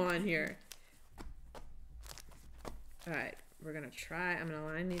move on here. All right, I'm gonna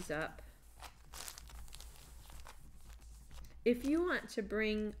line these up. If you want to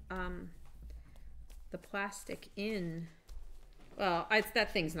bring the plastic in, well,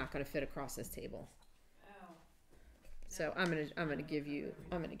 that thing's not gonna fit across this table. Oh. So I'm gonna give you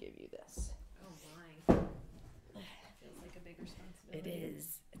this. Oh my. Feels like a big responsibility. It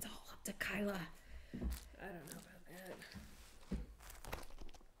is. It's all up to Kyla. I don't know about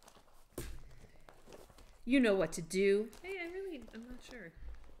that. You know what to do. Hey, I'm not sure.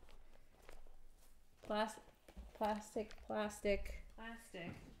 Plastic. Plastic.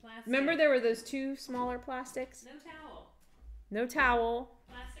 Remember there were those two smaller plastics? No towel. No towel.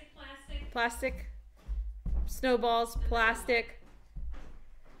 Plastic. Snowballs. Plastic.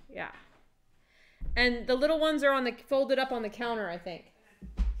 Yeah. And the little ones are folded up on the counter, I think.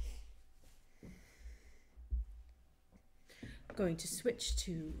 Going to switch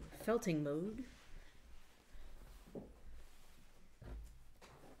to felting mode.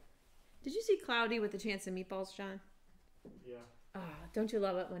 Did you see Cloudy with a Chance of Meatballs, John? Yeah. Don't you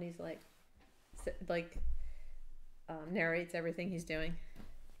love it when he's narrates everything he's doing?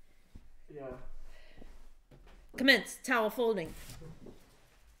 Yeah. Commence towel folding.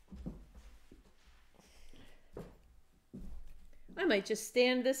 I might just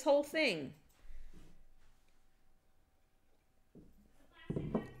stand this whole thing. The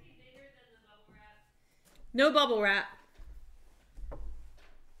plastic has to be bigger than the bubble wrap. No bubble wrap.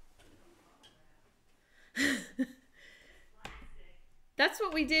 That's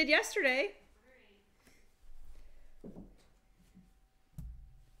what we did yesterday.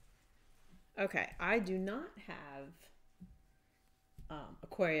 Okay, I do not have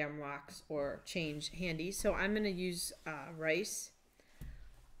aquarium rocks or change handy, so I'm going to use rice.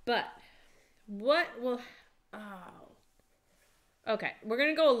 But what will... Okay, we're going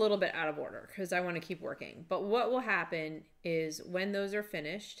to go a little bit out of order because I want to keep working. But what will happen is when those are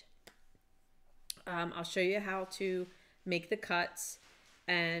finished, I'll show you how to make the cuts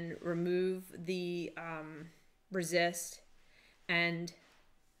and remove the resist and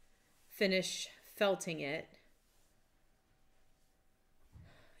finish felting it.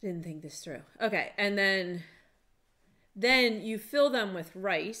 Didn't think this through. Okay, and then you fill them with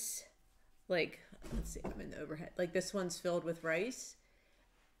rice. Like, let's see, I'm in the overhead. Like this one's filled with rice.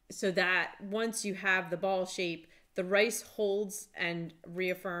 So that once you have the ball shape, the rice holds and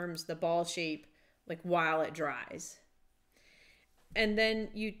reaffirms the ball shape like while it dries. And then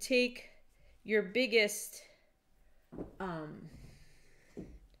you take your biggest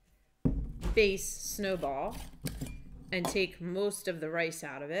base snowball and take most of the rice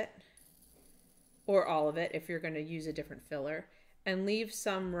out of it, or all of it if you're going to use a different filler, and leave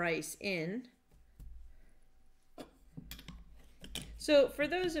some rice in. So for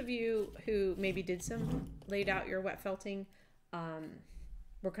those of you who maybe laid out your wet felting,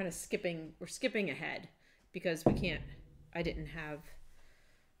 we're kind of skipping ahead because I didn't have,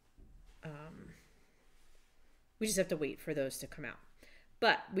 we just have to wait for those to come out.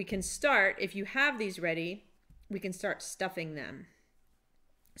 But we can start, if you have these ready, we can start stuffing them.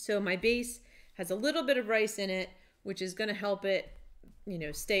 So my base has a little bit of rice in it, which is going to help it,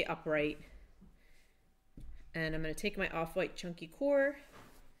 stay upright. And I'm going to take my off-white chunky core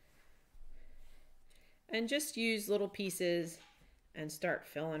and just use little pieces and start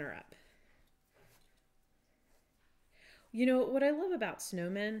filling her up. What I love about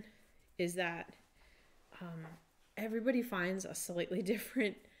snowmen is that everybody finds a slightly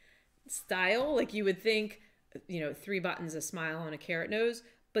different style. Like you would think, 3 buttons, a smile, and a carrot nose,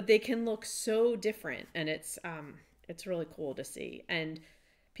 but they can look so different, and it's really cool to see. And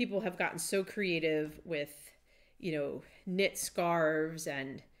people have gotten so creative with, knit scarves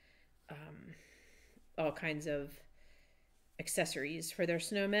and all kinds of accessories for their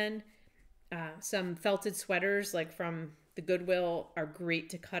snowmen. Some felted sweaters, like from the Goodwill, are great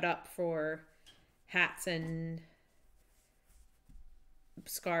to cut up for hats and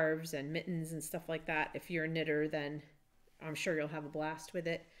scarves and mittens and stuff like that. If you're a knitter, then I'm sure you'll have a blast with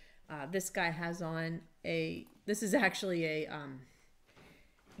it. This guy has on this is actually it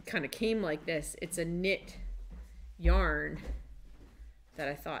kind of came like this. It's a knit yarn that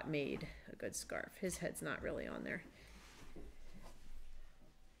I thought made a good scarf. His head's not really on there.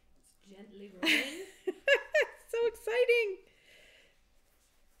 It's gently rolling. So exciting.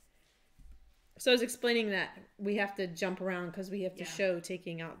 So I was explaining that we have to jump around because we have to show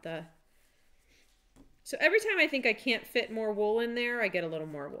taking out the... So every time I think I can't fit more wool in there, I get a little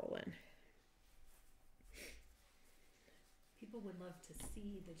more wool in. People would love to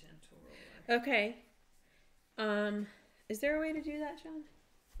see the gentle roller. Okay. Is there a way to do that, Sean?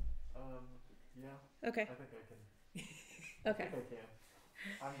 Yeah. Okay. I think I can. Okay. I think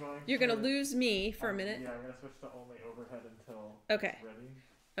I can. You're going to lose me for a minute? Yeah, I'm going to switch to only overhead until Okay. it's ready.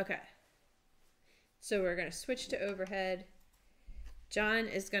 Okay. So we're going to switch to overhead. John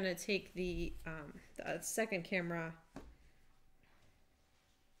is going to take the second camera.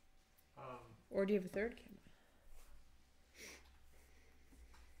 Or do you have a third camera?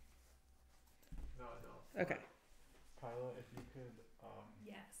 No, I don't. Okay. Kyla, if you could,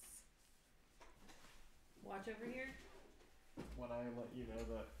 Yes. Watch over here. when I let you know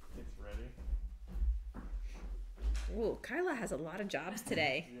that it's ready. Ooh, Kyla has a lot of jobs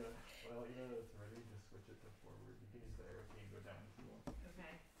today. Yeah, when I let you know that it's ready, just switch it to forward. You can use the arrow key and go down if you want.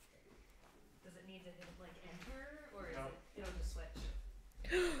 Okay. Does it need to hit like enter or is No. it'll just switch?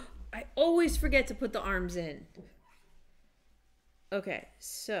 I always forget to put the arms in. Okay,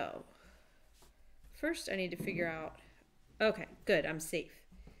 so first I need to figure out. Okay, good, I'm safe.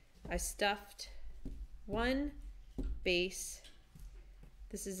 I stuffed one base.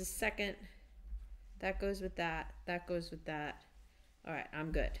 This is a second. That goes with that. That goes with that. All right,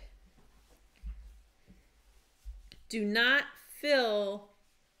 I'm good. Do not fill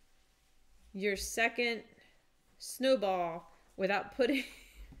your second snowball without putting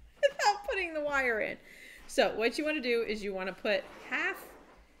the wire in. So what you want to do is you want to put half,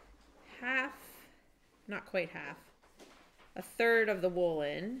 not quite half, a third of the wool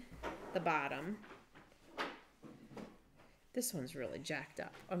in the bottom. This one's really jacked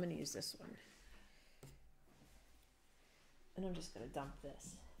up. I'm going to use this one. And I'm just going to dump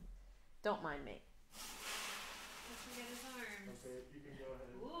this. Don't mind me. Let's forget his arms. Okay, you can go ahead.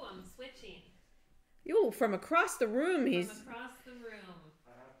 Ooh, I'm switching. Ooh, from across the room, From he's... across the room.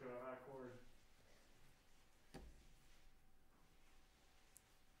 I have to accord.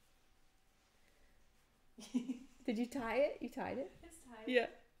 Did you tie it? You tied it? It's tied. Yeah.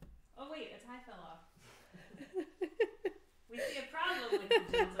 Oh wait, a tie fell off. We see a problem with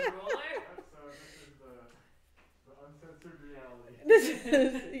the gentle roller. So this is the uncensored reality. This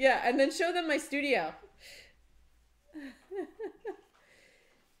is, yeah, and then show them my studio.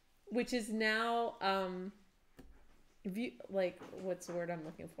 Which is now, like, what's the word I'm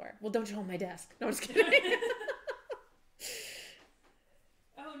looking for? Well, don't show them my desk. No, I'm just kidding.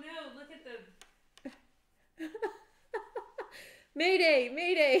 Oh no, look at the Mayday,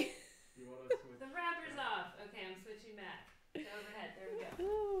 mayday. You want to switch? the wrapper's off. Okay, I'm switching back. To overhead, there we go.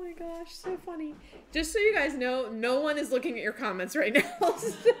 Oh my gosh, so funny. Just so you guys know, no one is looking at your comments right now.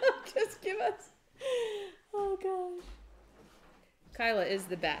 So just give us. Oh gosh. Kyla is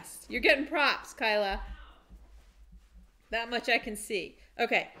the best. You're getting props, Kyla. That much I can see.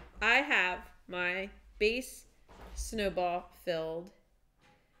 Okay, I have my base snowball filled.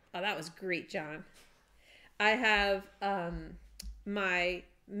 Oh, that was great, John. I have my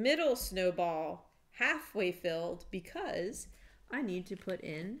middle snowball halfway filled because I need to put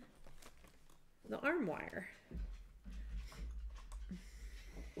in the arm wire.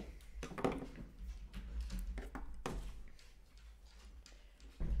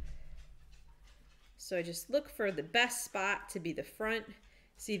 So I just look for the best spot to be the front.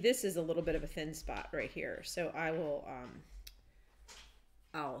 See, this is a little bit of a thin spot right here. So I will,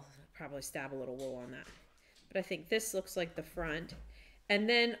 I'll probably stab a little wool on that. But I think this looks like the front. And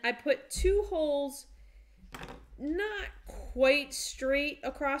then I put two holes not quite straight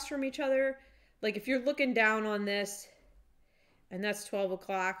across from each other. Like if you're looking down on this and that's 12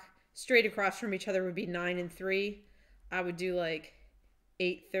 o'clock, straight across from each other would be 9 and 3. I would do like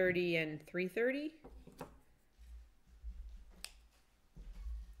 8:30 and 3:30.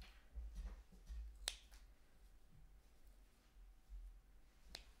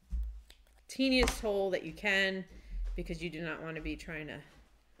 Teeniest hole that you can because you do not want to be trying to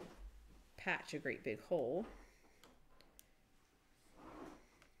patch a great big hole.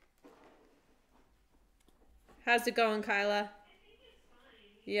 How's it going, Kyla?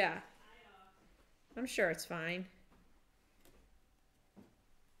 Yeah. I'm sure it's fine.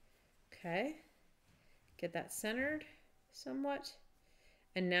 Okay. Get that centered somewhat.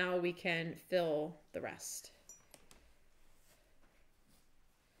 And now we can fill the rest.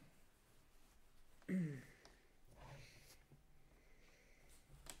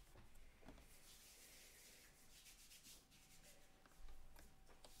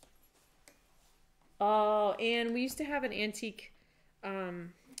 Oh, and we used to have an antique,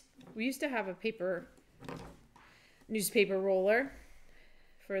 we used to have a newspaper roller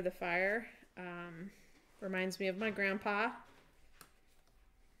for the fire. Reminds me of my grandpa.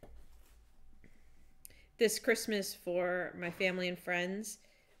 This Christmas for my family and friends,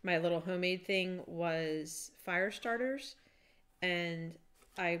 my little homemade thing was fire starters. And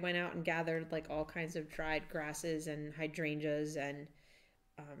I went out and gathered like all kinds of dried grasses and hydrangeas and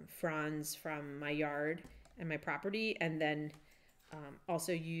fronds from my yard and my property, and then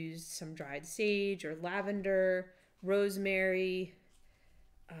also used some dried sage or lavender, rosemary.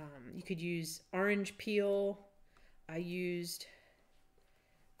 You could use orange peel. I used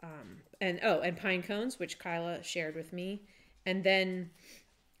and pine cones, which Kyla shared with me, and then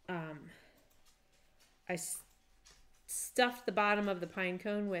I stuffed the bottom of the pine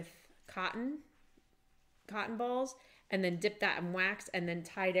cone with cotton balls, and then dipped that in wax, and then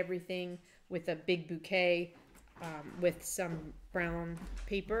tied everything with a big bouquet with some brown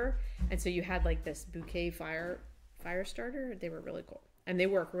paper. And so you had like this bouquet fire starter. They were really cool. And they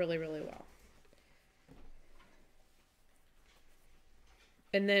work really, really well.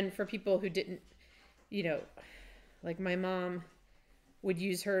 And then for people who didn't, like my mom would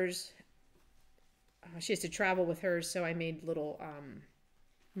use hers. She has to travel with hers, so I made little,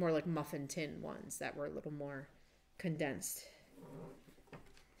 more like muffin tin ones that were a little more condensed.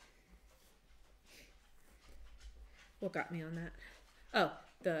 What got me on that? Oh,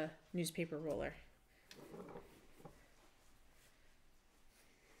 the newspaper roller.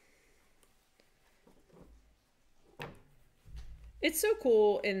 It's so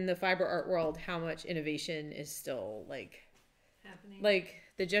cool in the fiber art world how much innovation is still happening. Like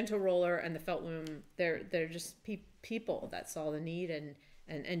the gentle roller and the felt loom, they're just people that saw the need and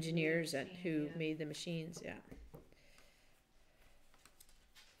engineers and who made the machines. Yeah.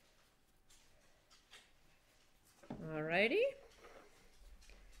 Alrighty.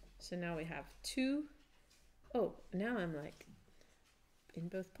 So now we have two. Oh, now I'm like in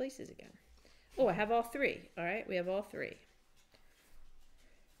both places again. Oh, I have all three. All right, we have all three.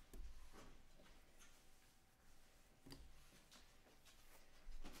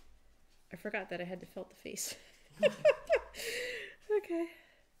 I forgot that I had to felt the face. Okay.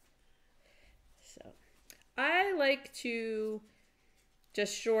 So I like to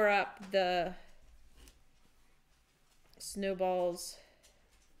just shore up the snowballs.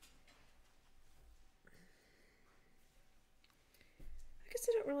 I guess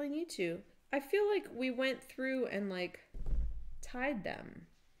I don't really need to. I feel like we went through and tied them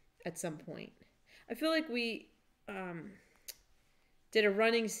at some point. I feel like we did a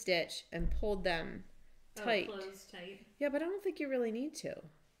running stitch and pulled them tight. Oh, closed tight. Yeah, but I don't think you really need to.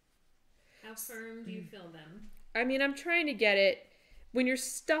 How firm do you feel them? I mean, I'm trying to get it. When you're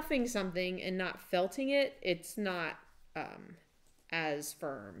stuffing something and not felting it, it's not as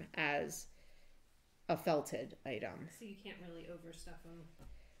firm as a felted item. So you can't really overstuff them.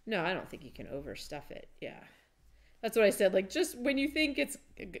 No, I don't think you can overstuff it. Yeah. That's what I said. Like, just when you think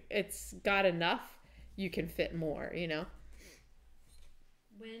it's got enough, you can fit more, you know?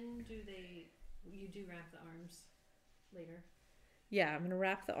 When do you do wrap the arms later? Yeah, I'm going to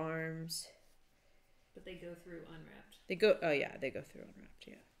wrap the arms. But they go through unwrapped. They go through unwrapped,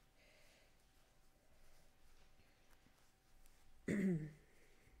 yeah.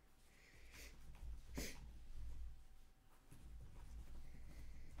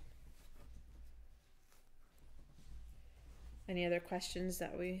 Any other questions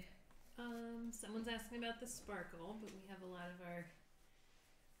that we... Someone's asking about the sparkle, but we have a lot of our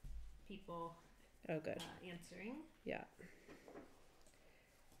people answering. Yeah.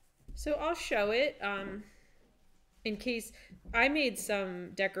 So I'll show it in case I made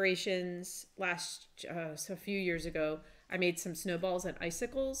some decorations a few years ago. I made some snowballs and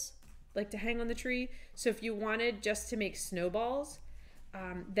icicles to hang on the tree. So if you wanted just to make snowballs,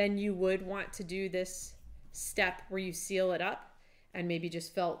 then you would want to do this step where you seal it up and maybe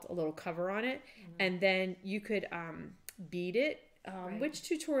just felt a little cover on it. Mm-hmm. And then you could bead it. Right. Which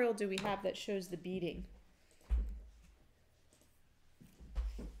tutorial do we have that shows the beading?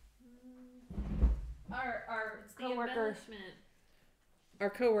 Our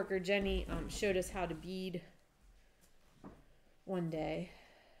coworker, Jenny showed us how to bead one day.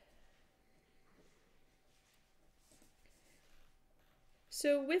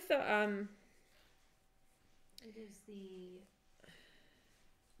 So with the it is the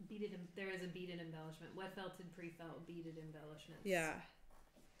beaded. There is a beaded embellishment, wet felted, pre-felt, beaded embellishments. yeah.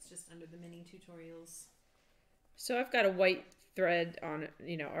 It's just under the mini tutorials. So I've got a white thread on,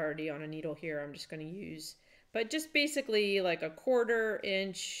 already on a needle here. I'm just going to use, but just basically like a 1/4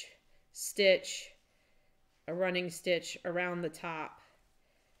 inch stitch, a running stitch around the top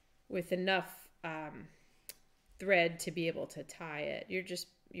with enough thread to be able to tie it.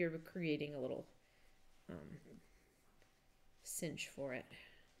 You're creating a little cinch for it.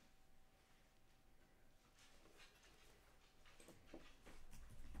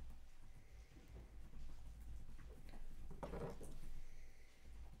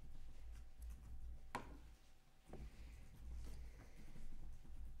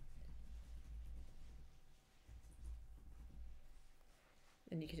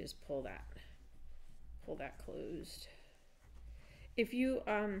 And you can just pull that closed. If you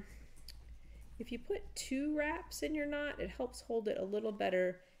put 2 wraps in your knot, it helps hold it a little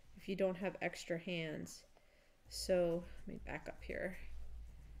better if you don't have extra hands. So let me back up here.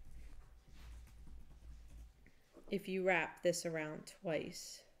 If you wrap this around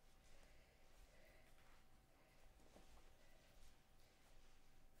twice,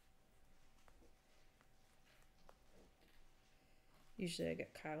 usually I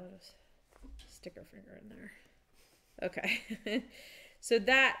get Kyla's sticker finger in there. Okay. So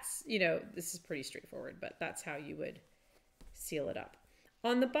that's, this is pretty straightforward, but that's how you would seal it up.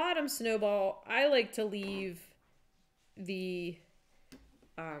 On the bottom snowball, I like to leave the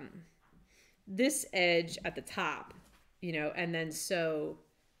this edge at the top, and then sew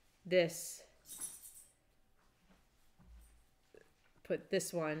this, put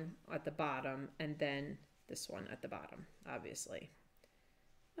this one at the bottom, and then this one at the bottom, obviously.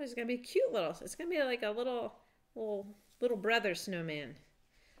 Oh, it's gonna be cute it's gonna be like a little brother snowman,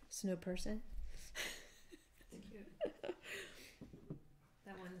 snow person. Cute.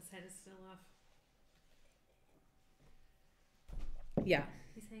 That one's head is still off. Yeah.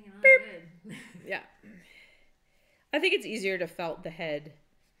 He's hanging on good. Yeah. I think it's easier to felt the head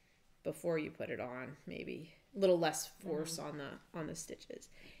before you put it on, maybe. A little less force on the stitches.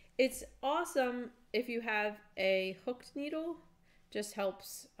 It's awesome if you have a hooked needle. Just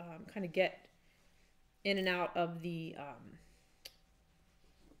helps kind of get in and out of the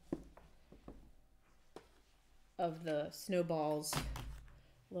snowballs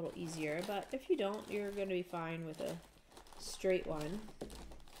a little easier. But if you don't, you're going to be fine with a straight one.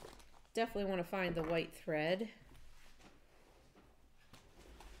 Definitely want to find the white thread.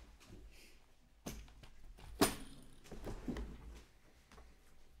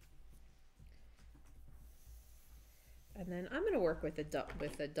 And then I'm going to work with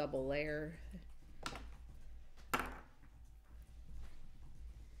a double layer.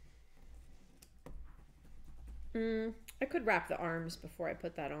 I could wrap the arms before I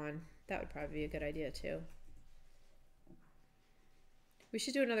put that on. That would probably be a good idea too. We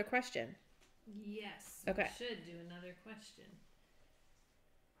should do another question. Yes. Okay. We should do another question.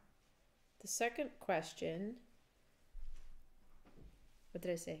 The second question. What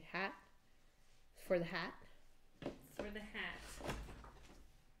did I say? Hat? For the hat? For the hat.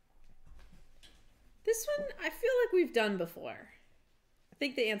 This one I feel like we've done before. I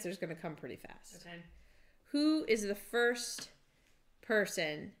think the answer is going to come pretty fast. Okay. Who is the first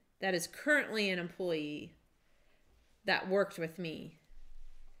person that is currently an employee that worked with me?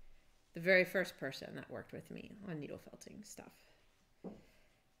 The very first person that worked with me on needle felting stuff.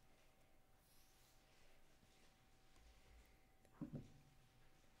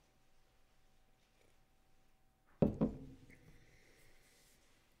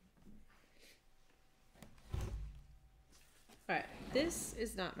 All right, this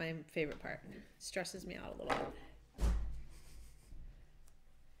is not my favorite part. It stresses me out a little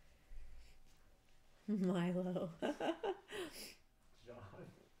bit. Milo. John.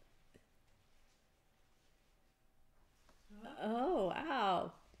 Oh,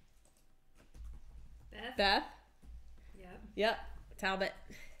 wow. Beth? Beth? Yep. Yep. Talbot.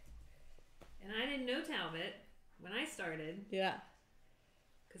 And I didn't know Talbot when I started Yeah.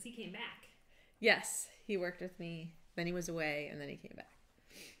 because he came back. Yes, he worked with me. Then he was away, and then he came back.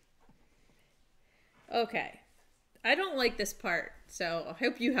 Okay. I don't like this part, so I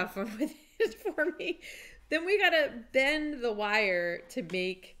hope you have fun with it for me. Then we gotta bend the wire to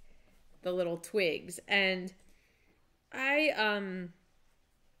make the little twigs. And I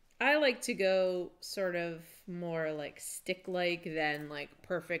like to go sort of more like stick-like than like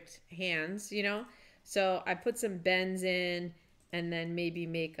perfect hands, So I put some bends in, and then maybe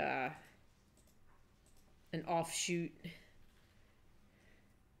make an offshoot,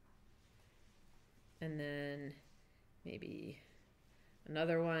 and then maybe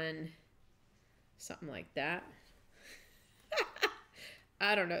another one, something like that.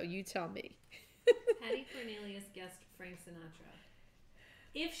 I don't know. You tell me. Patty Cornelius guessed Frank Sinatra.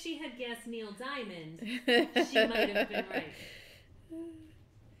 If she had guessed Neil Diamond, she might have been right.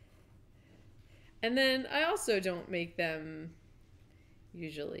 And then I also don't make them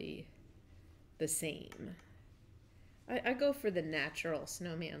usually the same. I go for the natural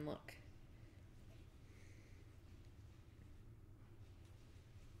snowman look.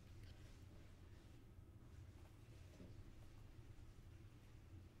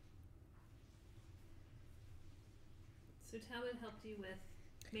 So Talbot helped you with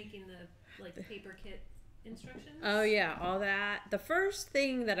making the paper kit instructions? Oh yeah, all that. The first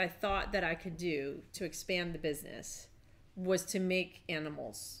thing that I thought that I could do to expand the business was to make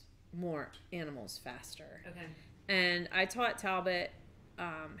more animals faster. Okay. And I taught Talbot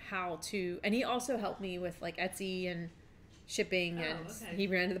how to, and he also helped me with like Etsy and shipping, and he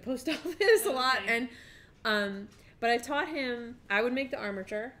ran to the post office a lot. And but I taught him, I would make the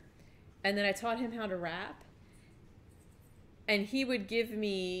armature, and then I taught him how to wrap, and he would give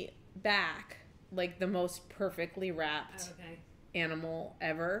me back like the most perfectly wrapped animal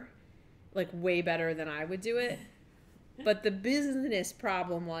ever, like way better than I would do it. But the business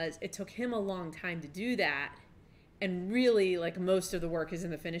problem was it took him a long time to do that, and really like most of the work is in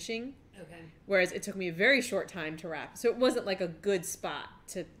the finishing. Okay. Whereas it took me a very short time to wrap, so it wasn't like a good spot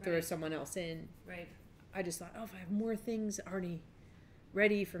to throw someone else in. Right. I just thought, oh, if I have more things already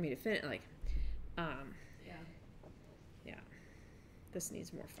ready for me to finish, like, yeah, this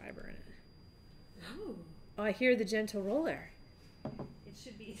needs more fiber in it. Ooh. Oh, I hear the gentle roller. It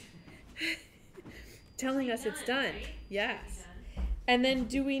should be telling us it's done. Right? Yes. Done. And then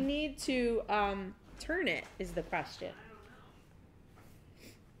do we need to turn it is the question.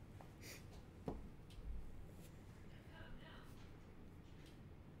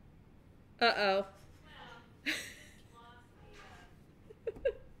 Uh-oh.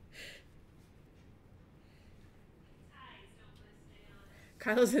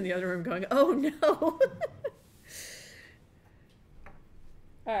 Kyla's in the other room going, oh no.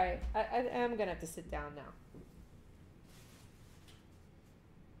 All right, I am going to have to sit down now.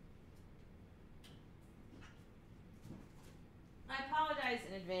 I apologize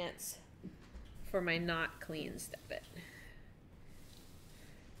in advance for my not clean step it.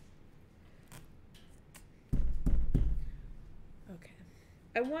 Okay.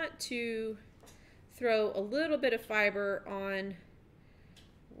 I want to throw a little bit of fiber on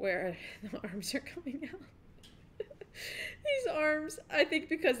where the arms are coming out. These arms, I think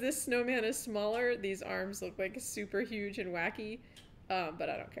because this snowman is smaller, these arms look like super huge and wacky, but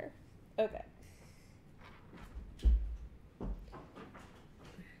I don't care. Okay.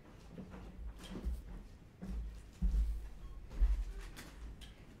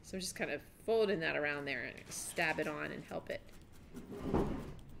 So I'm just kind of folding that around there and stab it on and help it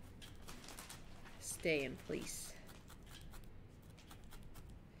stay in place.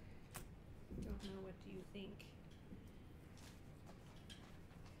 Don't know, what do you think?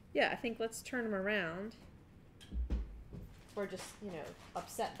 Yeah, I think let's turn them around. Or just,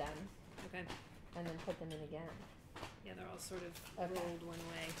 upset them. Okay. And then put them in again. Yeah, they're all sort of rolled one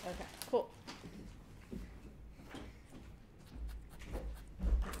way. Okay, cool.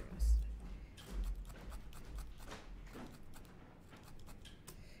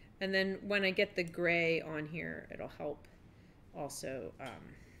 And then when I get the gray on here, it'll help also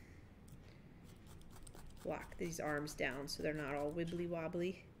lock these arms down so they're not all wibbly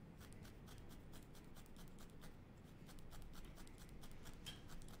wobbly.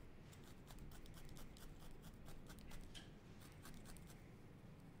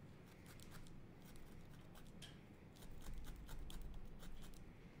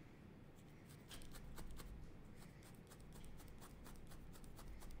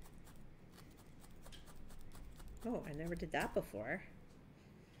 Oh, I never did that before.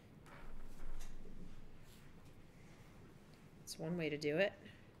 It's one way to do it.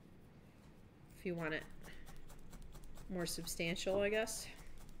 If you want it more substantial, I guess.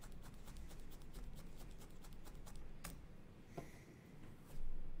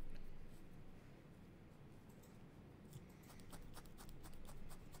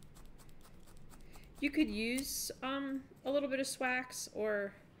 You could use a little bit of swax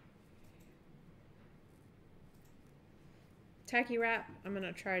or tacky wrap. I'm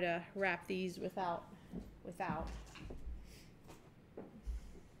gonna try to wrap these without.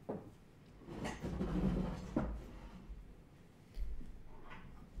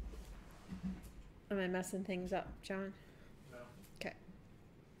 Am I messing things up, John? No. Okay.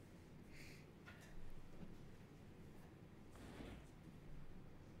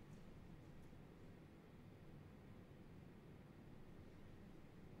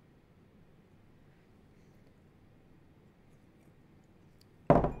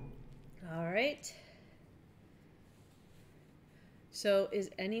 All right. So is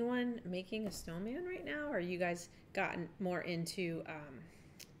anyone making a snowman right now? Or you guys gotten more into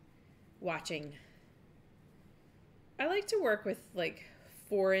watching? I like to work with like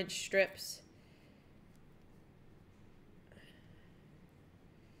 4-inch strips.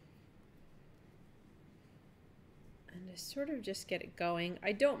 And to sort of just get it going.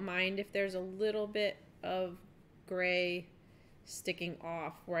 I don't mind if there's a little bit of gray sticking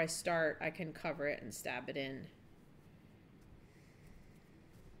off where I start. I can cover it and stab it in.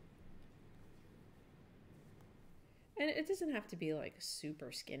 And it doesn't have to be like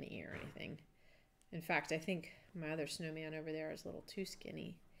super skinny or anything. In fact, I think my other snowman over there is a little too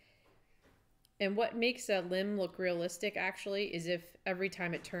skinny. And what makes a limb look realistic actually is if every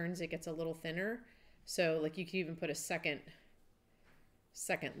time it turns it gets a little thinner. So like you could even put a second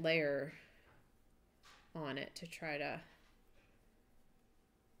layer on it to try to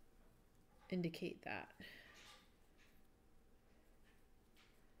indicate that.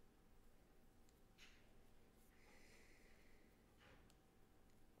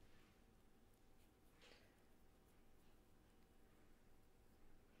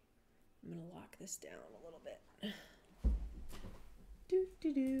 I'm gonna lock this down a little bit. Do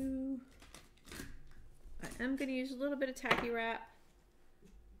do do. I am gonna use a little bit of tacky wrap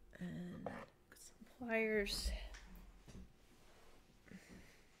and some pliers.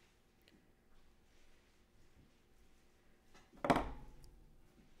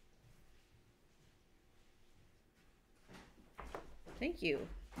 Thank you.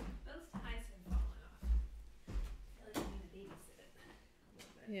 Those ties have fallen off. I feel like I need to babysit it a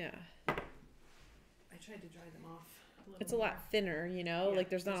little bit. Yeah. I tried to dry them off a little It's a lot thinner, you know? Yeah, like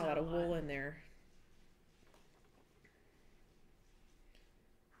there's not a lot of wool lot. in there.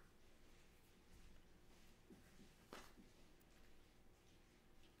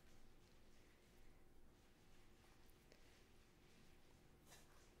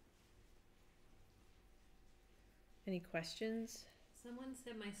 Any questions? Someone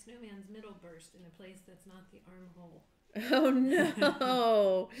said my snowman's middle burst in a place that's not the armhole. Oh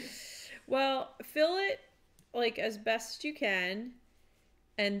no. Well, fill it like as best you can.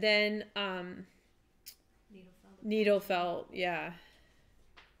 And then needle felt, yeah.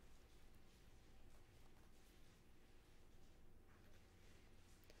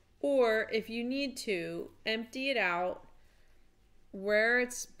 Or if you need to, empty it out where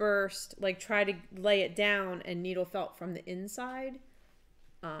it's burst, like try to lay it down and needle felt from the inside.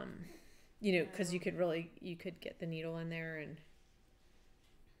 You know, because you could get the needle in there and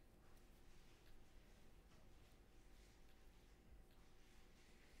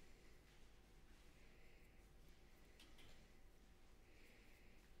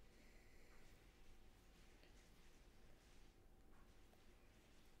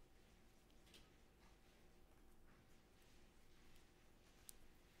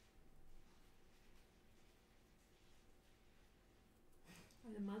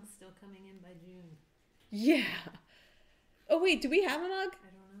Are the mugs still coming in by June? yeah. Oh wait, do we have a mug? I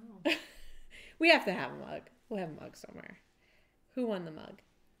don't know. We have to have a mug. We'll have a mug somewhere. Who won the mug?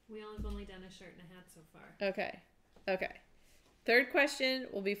 We've only done a shirt and a hat so far. Okay. Third question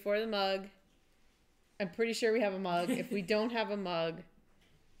will be for the mug. I'm pretty sure we have a mug. If we don't have a mug,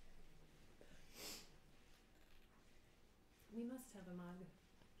 we must have a mug.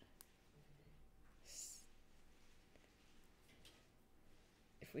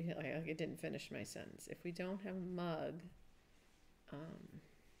 if we like, I didn't finish my sentence. If we don't have a mug,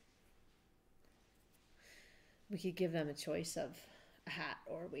 we could give them a choice of a hat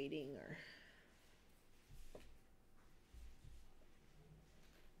or waiting or.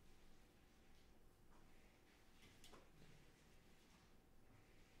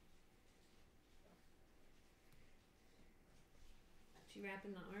 She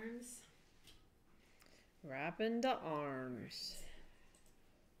wrapping the arms. Wrapping the arms.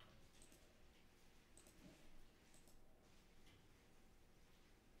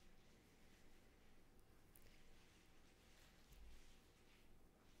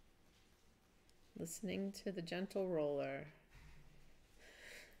 Listening to the gentle roller.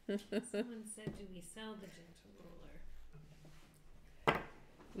 Someone said, do we sell the gentle roller?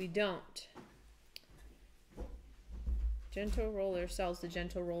 We don't. Gentle roller sells the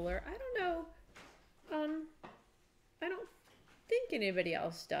gentle roller. I don't know. I don't think anybody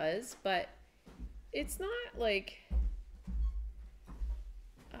else does, but it's not like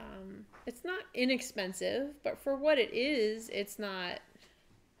it's not inexpensive, but for what it is, it's not.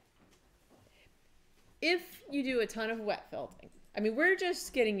 If you do a ton of wet felting, I mean, we're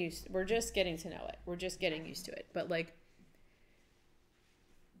just getting to know it. We're just getting used to it. But like,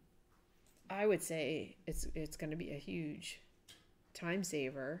 I would say it's going to be a huge time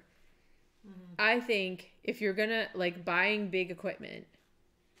saver. Mm-hmm. I think if you're gonna like buying big equipment,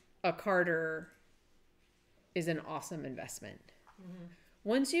 a carder is an awesome investment. Mm-hmm.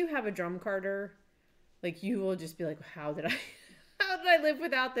 Once you have a drum carder, like you will just be like, how did I live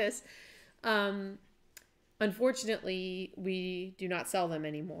without this? Unfortunately, we do not sell them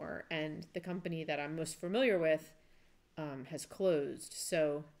anymore, and the company that I'm most familiar with has closed.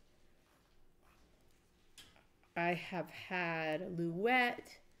 So I have had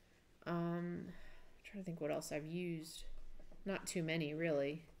Louette. I'm trying to think what else I've used. Not too many,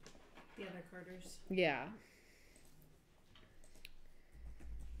 really. The other carders. Yeah.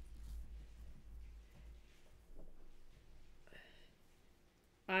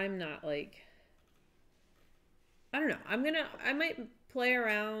 I'm not like, I don't know. I might play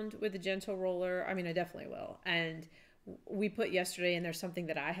around with the gentle roller. I mean, I definitely will. And we put yesterday in there something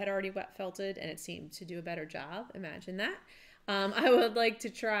that I had already wet felted and it seemed to do a better job. Imagine that. I would like to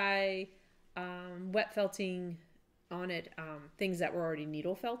try wet felting on it, things that were already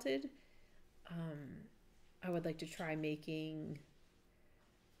needle felted. I would like to try making,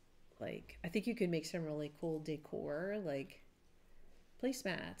 like, I think you could make some really cool decor, like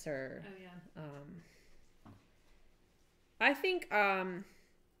placemats or. Oh yeah. I think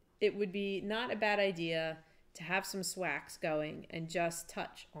it would be not a bad idea to have some swax going and just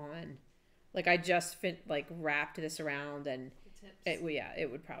touch on, like I just wrapped this around and it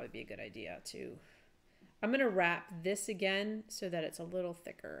would probably be a good idea too. I'm gonna wrap this again so that it's a little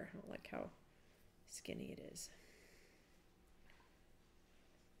thicker. I don't like how skinny it is.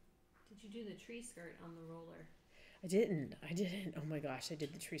 Did you do the tree skirt on the roller? I didn't. Oh my gosh, I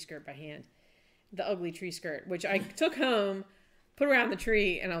did the tree skirt by hand. The ugly tree skirt, which I took home, put around the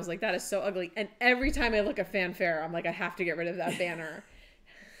tree, and I was like, that is so ugly. And every time I look at Fanfare, I'm like, I have to get rid of that banner.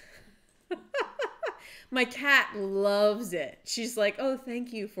 My cat loves it. She's like, oh,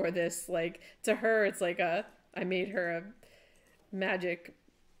 thank you for this. Like, to her, it's like I made her a magic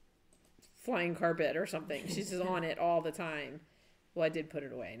flying carpet or something. She's just on it all the time. Well, I did put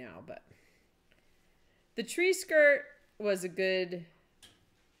it away now, but the tree skirt was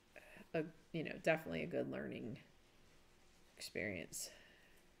definitely a good learning experience.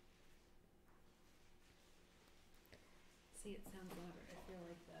 See, it sounds louder. I feel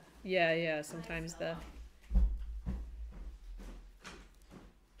like Yeah, sometimes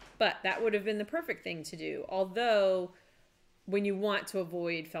But that would have been the perfect thing to do. Although, when you want to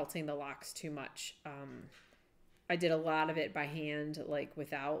avoid felting the locks too much, I did a lot of it by hand, like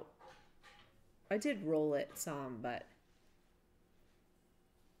without. I did roll it some, but.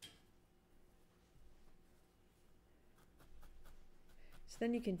 So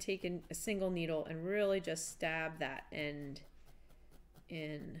then you can take a single needle and really just stab that end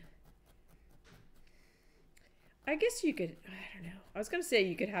in. I guess you could, I don't know. I was going to say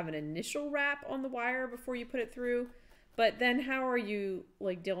you could have an initial wrap on the wire before you put it through, but then how are you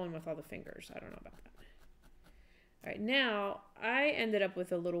like dealing with all the fingers? I don't know about that. All right, now I ended up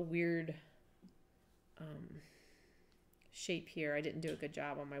with a little weird shape here. I didn't do a good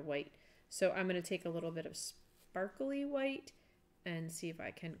job on my white. So I'm going to take a little bit of sparkly white and see if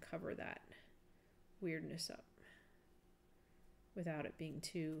I can cover that weirdness up without it being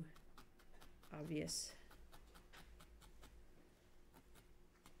too obvious.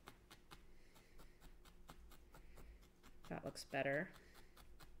 That looks better.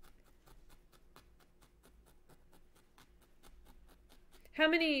 How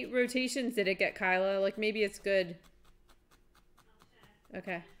many rotations did it get, Kyla? Like maybe it's good.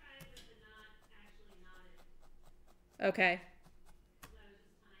 Okay. Okay.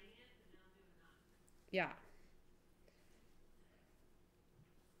 Yeah.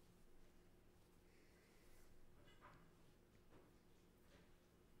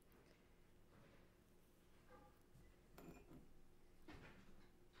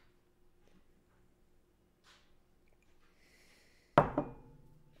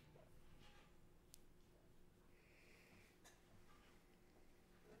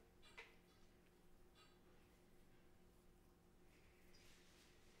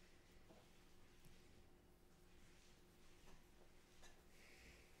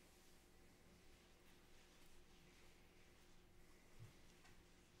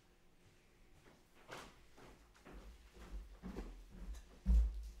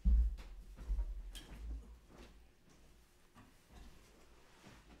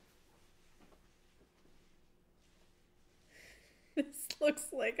 looks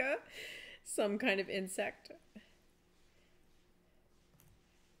like some kind of insect.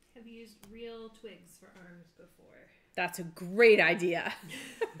 Have you used real twigs for arms before? That's a great idea.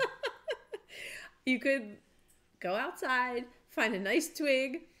 You could go outside, find a nice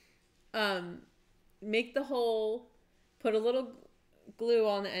twig, make the hole, put a little glue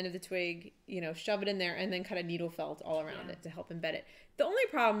on the end of the twig, shove it in there, and then cut a needle felt all around it to help embed it. The only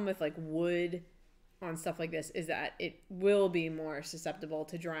problem with like wood on stuff like this is that it will be more susceptible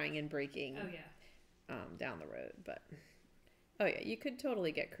to drying and breaking. Oh yeah. Down the road, but you could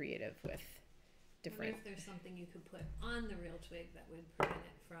totally get creative with different. I wonder if there's something you could put on the real twig that would prevent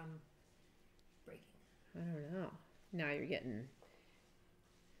it from breaking. I don't know. Now you're getting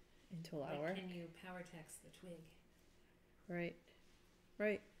into a lot of work. Can you power text the twig?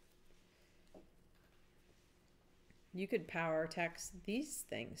 Right. You could power text these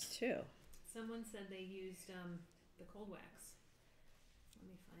things too. Someone said they used the cold wax. Let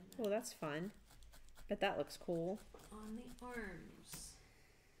me find that. Oh, that's fun. Bet that looks cool. On the arms.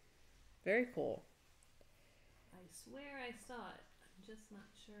 Very cool. I swear I saw it. I'm just not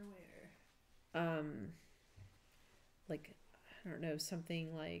sure where. Like, I don't know,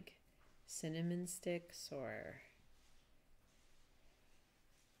 something like cinnamon sticks or...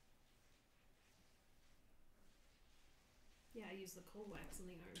 Yeah, I use the cold wax on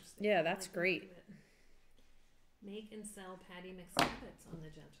the arms. Yeah, that's great. Make and sell Patty mix habits on the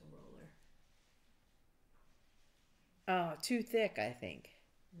gentle roller. Oh, too thick, I think.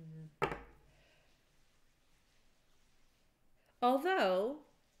 Mm-hmm. Although,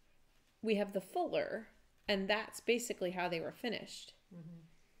 we have the fuller, and that's basically how they were finished. Mm-hmm.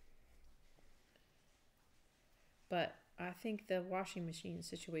 But I think the washing machine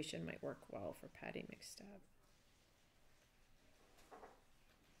situation might work well for Patty McStab.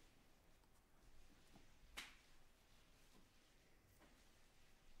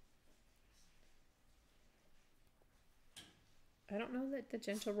 I don't know that the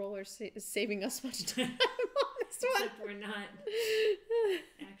gentle roller is saving us much time on this one. Except we're not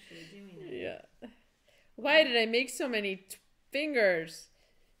actually doing it. Yeah. Why did I make so many fingers?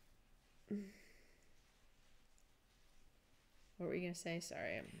 What were you going to say?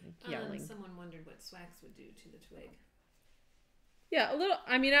 Sorry, I'm yelling. Someone wondered what Swax would do to the twig. Yeah, a little.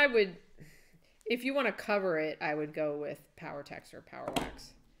 I mean, I would, if you want to cover it, I would go with Power Tex or Power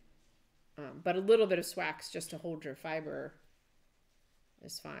Wax. But a little bit of Swax just to hold your fiber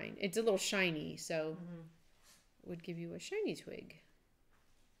is fine. It's a little shiny, so it would give you a shiny twig.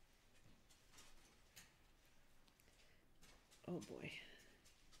 Oh boy.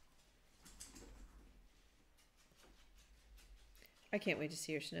 I can't wait to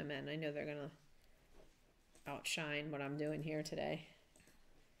see your snowmen. I know they're going to outshine what I'm doing here today.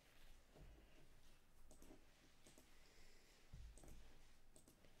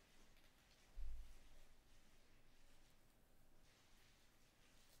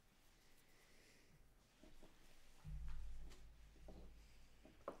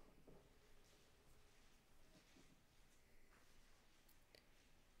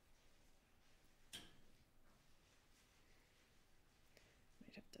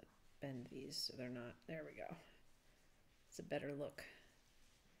 Bend these so they're not, there we go. It's a better look.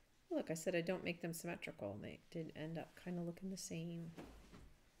 Look, I said I don't make them symmetrical, and they did end up kind of looking the same.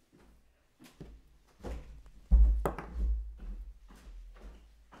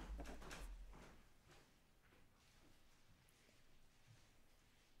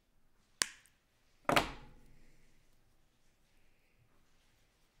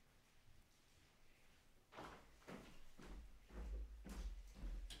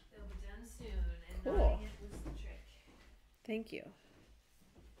 Cool. Thank you.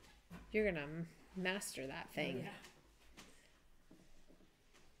 You're gonna master that thing. Oh, yeah.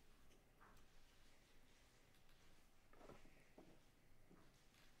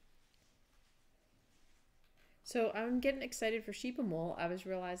 So I'm getting excited for sheep and wool. I was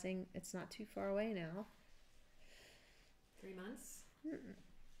realizing it's not too far away now. 3 months? Mm-mm.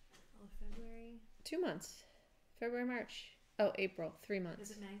 All of February? 2 months. February, March. Oh, April. 3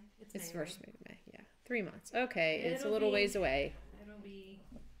 months. Is it May? It's May, first right? May. Yeah, 3 months. Okay, it's a It'll little be- ways away.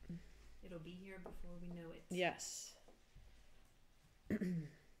 It'll be here before we know it. Yes.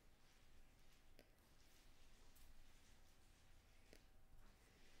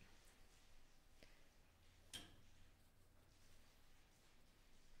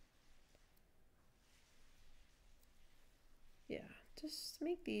 Yeah, just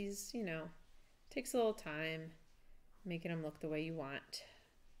make these, takes a little time making them look the way you want.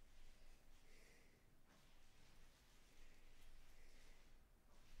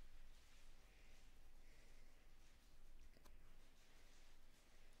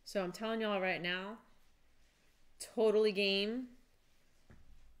 So I'm telling y'all right now, totally game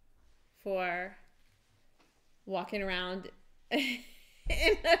for walking around.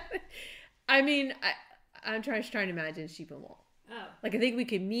 I mean, I'm trying to imagine sheep and wool. Oh. Like, I think we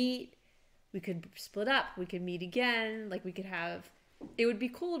could meet, we could split up, we could meet again. Like, we could have, it would be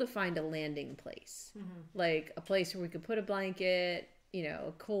cool to find a landing place. Like, a place where we could put a blanket, you know,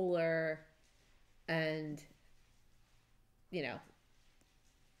 a cooler, and, you know,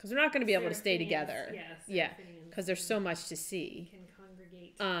 because we're not going to be able to stay together. Yeah, because there's so much to see. Can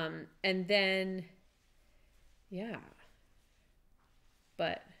congregate. And then, yeah.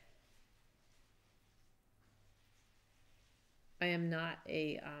 But I am not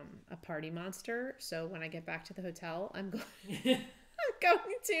a party monster, so when I get back to the hotel, I'm going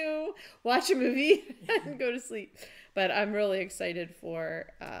to watch a movie and go to sleep. But I'm really excited for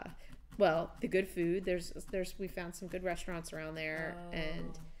the good food. We found some good restaurants around there,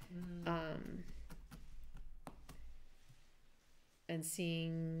 and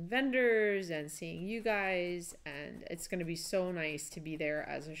seeing vendors and seeing you guys, and it's going to be so nice to be there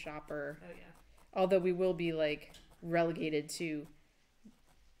as a shopper. Oh yeah. Although we will be like relegated to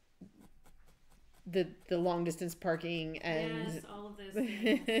the long distance parking and yes, all of those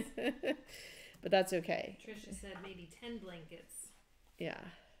things. But that's okay. Trisha said maybe 10 blankets. Yeah.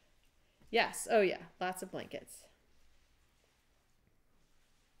 Yes. Oh yeah. Lots of blankets.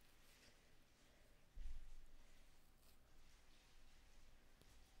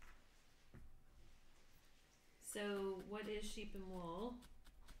 So what is sheep and wool?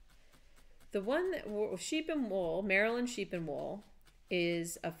 The one that sheep and wool, Maryland sheep and wool,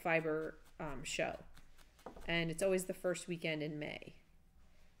 is a fiber show, and it's always the first weekend in May.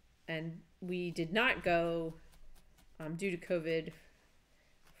 And we did not go due to COVID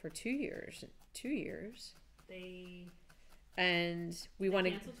for 2 years. 2 years. And we want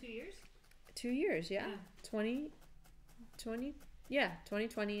to cancel 2 years. 2 years, yeah.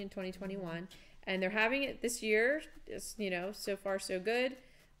 2020 and 2021, and they're having it this year. It's, you know, so far so good.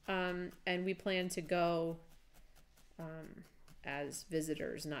 And we plan to go as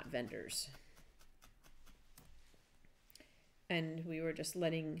visitors, not vendors. And we were just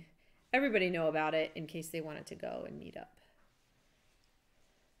letting everybody know about it in case they wanted to go and meet up.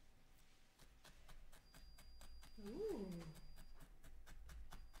 Ooh.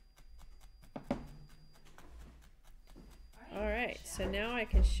 All right, so now I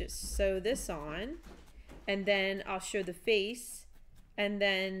can sew this on, and then I'll show the face, and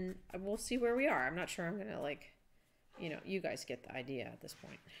then we'll see where we are. I'm not sure I'm gonna, like, you know, you guys get the idea at this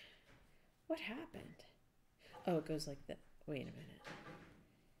point. What happened? Oh, it goes like that. Wait a minute.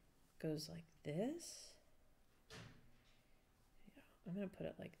 It goes like this. Yeah, I'm gonna put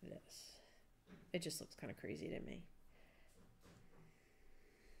it like this. It just looks kind of crazy to me.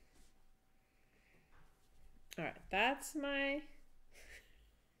 All right, that's my.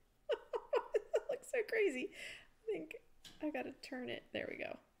 That looks so crazy. I think I gotta turn it. There we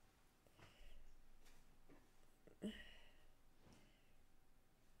go. All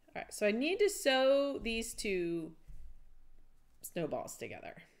right, so I need to sew these two snowballs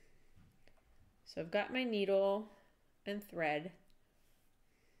together. So I've got my needle and thread.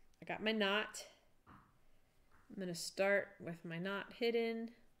 I got my knot. I'm gonna start with my knot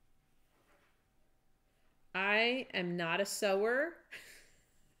hidden. I am not a sewer.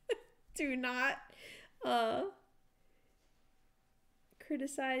 Do not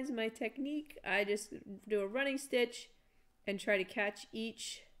criticize my technique. I just do a running stitch and try to catch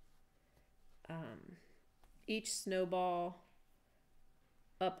each snowball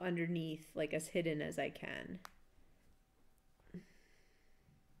up underneath, like as hidden as I can.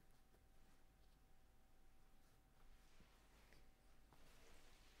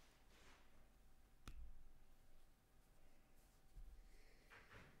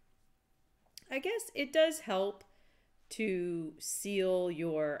 I guess it does help to seal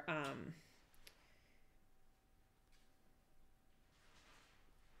your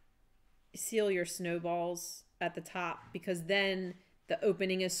snowballs at the top, because then the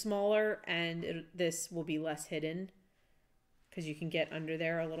opening is smaller and this will be less hidden because you can get under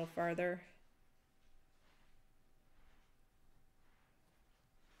there a little farther.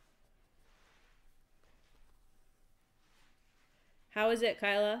 How is it,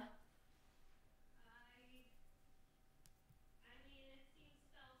 Kyla?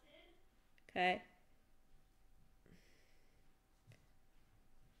 Okay.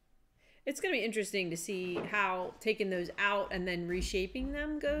 It's going to be interesting to see how taking those out and then reshaping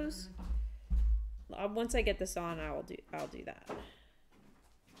them goes. Once I get this on, I'll do that.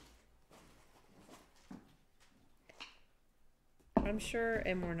 Are I'm sure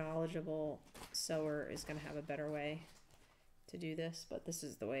a more knowledgeable sewer is going to have a better way to do this, but this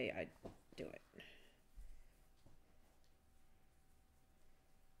is the way I do it.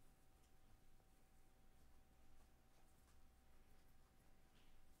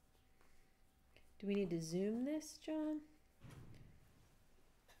 Do we need to zoom this, John?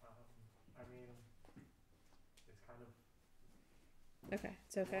 I mean, it's kind of Okay,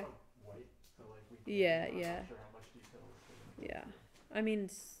 it's okay. white, so like we. Yeah, I'm yeah. not sure how much detail it's gonna Yeah, I mean,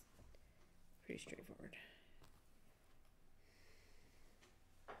 it's pretty straightforward.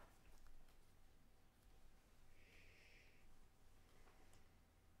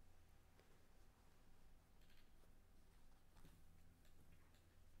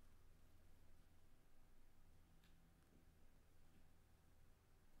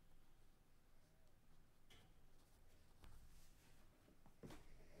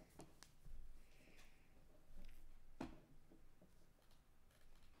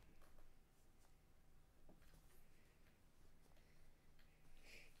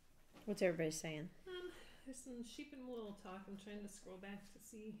 What's everybody saying? There's some sheep and wool talk. I'm trying to scroll back to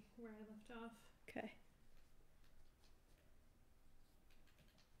see where I left off. Okay.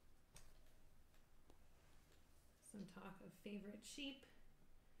 Some talk of favorite sheep.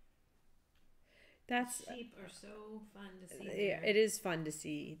 That's Sheep are so fun to see. yeah, there. it is fun to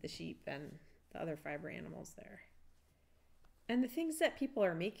see the sheep and the other fiber animals there. And the things that people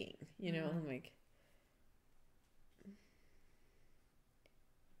are making, you know, I'm like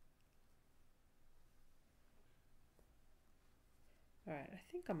all right, I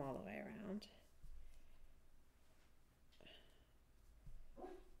think I'm all the way around.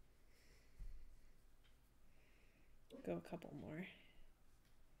 Go a couple more.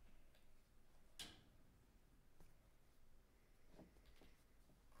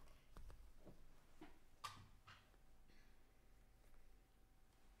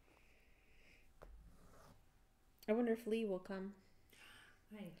 I wonder if Lee will come.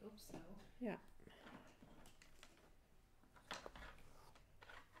 I hope so. Yeah.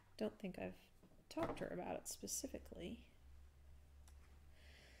 Don't think I've talked to her about it specifically.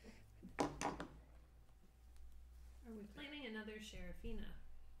 Are we planning another Sharafina?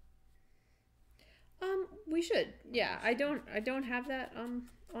 We should. Yeah, I don't have that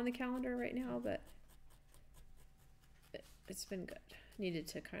on the calendar right now, but it's been good. Needed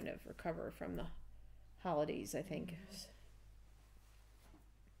to kind of recover from the holidays, I think.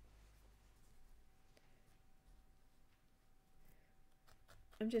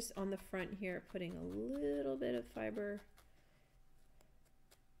 I'm just on the front here putting a little bit of fiber.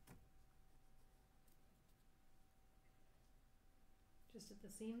 Just at the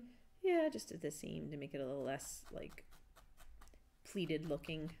seam? Yeah, just at the seam to make it a little less like pleated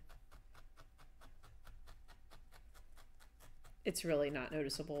looking. It's really not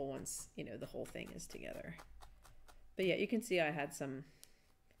noticeable once, you know, the whole thing is together. But yeah, you can see I had some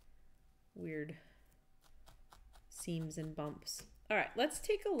weird seams and bumps. All right, let's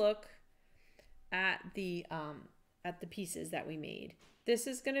take a look at the pieces that we made. This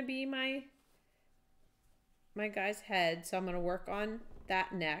is going to be my guy's head, so I'm going to work on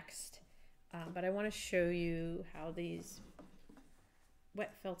that next. But I want to show you how these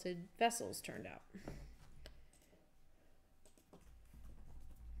wet felted vessels turned out.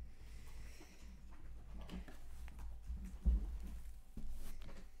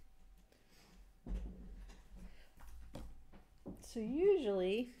 So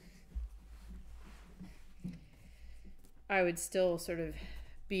usually I would still sort of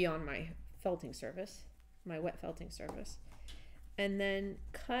be on my felting surface, my wet felting surface, and then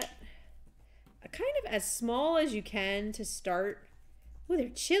cut kind of as small as you can to start. Ooh, they're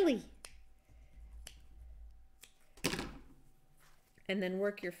chilly. And then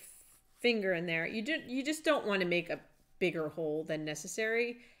work your finger in there. You just don't want to make a bigger hole than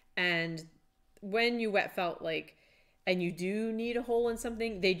necessary. And when you wet felt and you do need a hole in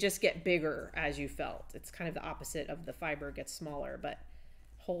something, they just get bigger as you felt. It's kind of the opposite of the fiber gets smaller, but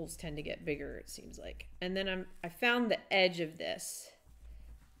holes tend to get bigger, it seems like. And then I found the edge of this,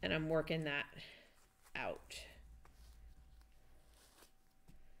 and I'm working that out.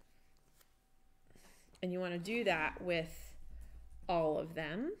 And you want to do that with all of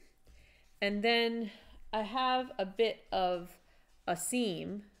them. And then I have a bit of a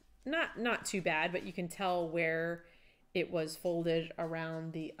seam, not too bad, but you can tell where it was folded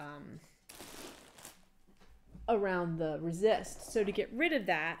around the resist. So to get rid of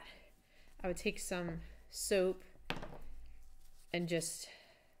that, I would take some soap and just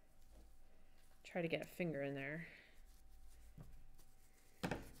try to get a finger in there.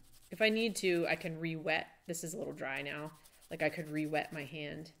 If I need to, I can re-wet. This is a little dry now. Like I could re-wet my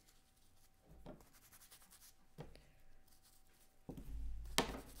hand.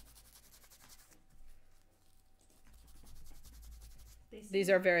 These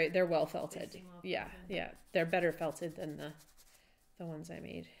are they're well felted. Yeah, yeah. They're better felted than the ones I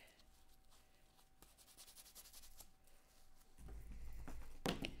made.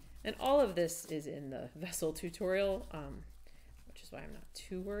 And all of this is in the vessel tutorial, which is why I'm not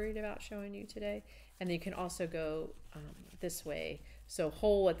too worried about showing you today. And then you can also go this way. So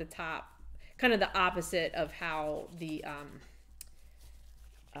hole at the top, kind of the opposite of how the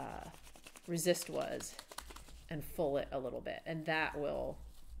resist was, and full it a little bit. And that will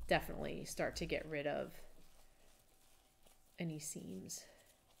definitely start to get rid of any seams.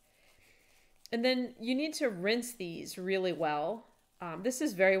 And then you need to rinse these really well. This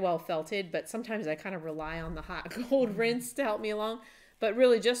is very well felted, but sometimes I kind of rely on the hot cold rinse to help me along. But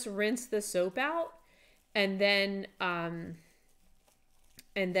really just rinse the soap out, and then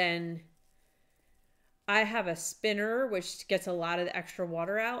I have a spinner which gets a lot of the extra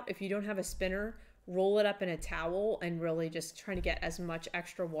water out. If you don't have a spinner, roll it up in a towel and really just trying to get as much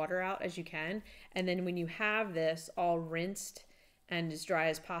extra water out as you can. And then when you have this all rinsed and as dry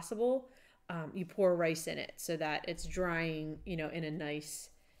as possible, you pour rice in it so that it's drying, you know, in a nice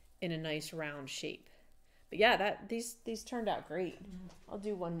round shape. But yeah, these turned out great. I'll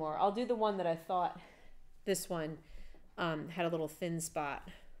do one more. I'll do the one that I thought this one had a little thin spot.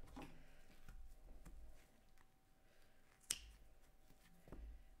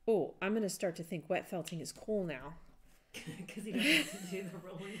 Oh, I'm going to start to think wet felting is cool now. Because you don't have to do the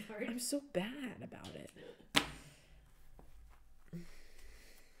rolling part. I'm so bad about it.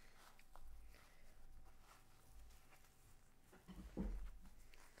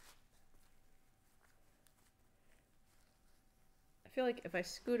 I feel like if I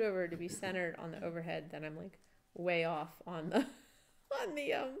scoot over to be centered on the overhead, then I'm like way off on the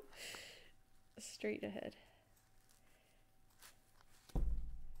straight ahead. I'm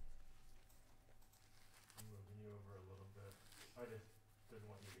moving you over a little bit. I just didn't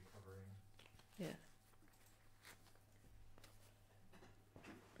want you to be covering. Yeah.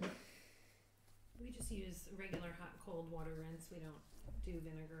 We just use regular hot cold water rinse. We don't do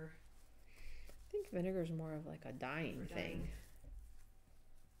vinegar. I think vinegar is more of like a dyeing thing.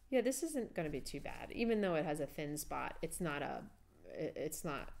 Yeah, this isn't going to be too bad. Even though it has a thin spot, it's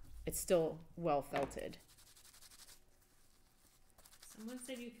still well felted. Someone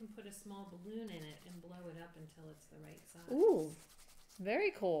said you can put a small balloon in it and blow it up until it's the right size. Ooh,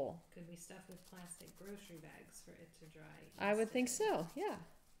 very cool. Could we stuff with plastic grocery bags for it to dry? I would think so, yeah.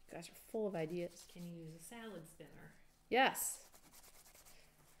 You guys are full of ideas. Can you use a salad spinner? Yes.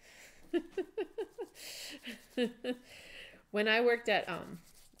 When I worked at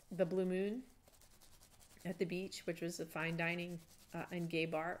the Blue Moon at the beach, which was a fine dining and gay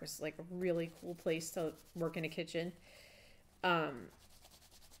bar, it was like a really cool place to work in a kitchen. I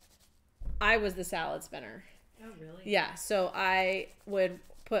was the salad spinner. Oh, really? Yeah, so I would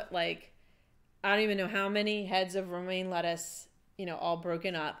put like, I don't even know how many heads of romaine lettuce, you know, all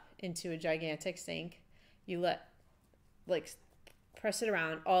broken up into a gigantic sink. You press it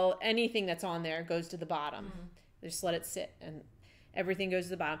around. Anything that's on there goes to the bottom. Mm-hmm. Just let it sit and everything goes to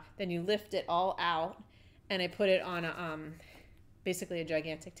the bottom. Then you lift it all out, and I put it on basically a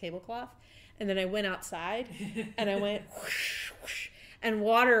gigantic tablecloth. And then I went outside, and I went whoosh, whoosh, and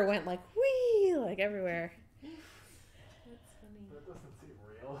water went like whee, like everywhere. That's funny. That doesn't seem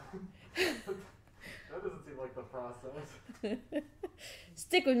real. That doesn't seem like the process.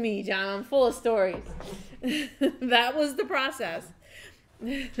 Stick with me, John. I'm full of stories. That was the process.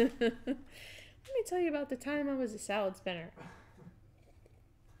 Let me tell you about the time I was a salad spinner.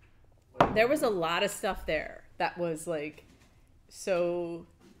 There was a lot of stuff there that was like, so,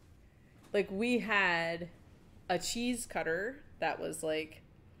 like we had a cheese cutter that was like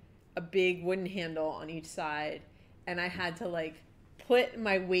a big wooden handle on each side, and I had to like put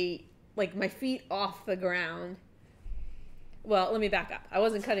my weight, like my feet off the ground. Well, let me back up. I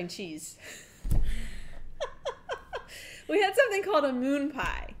wasn't cutting cheese. We had something called a moon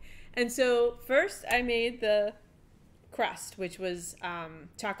pie. And so first I made the crust, which was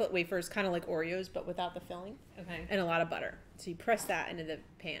chocolate wafers, kind of like Oreos, but without the filling. Okay. And a lot of butter. So you press that into the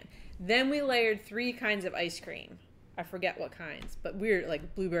pan. Then we layered 3 kinds of ice cream. I forget what kinds, but weird,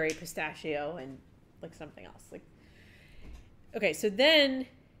 like blueberry, pistachio, and like something else. Like, okay, so then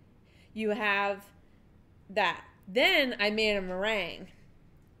you have that. Then I made a meringue,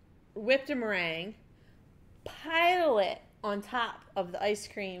 whipped a meringue, pile it on top of the ice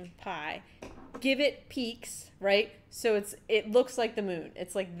cream pie, give it peaks, right? So it looks like the moon.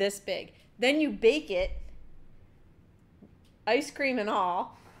 It's like this big. Then you bake it ice cream and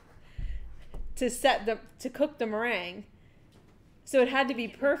all, to cook the meringue. So it had to be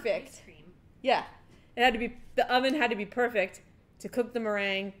perfect. Yeah, the oven had to be perfect to cook the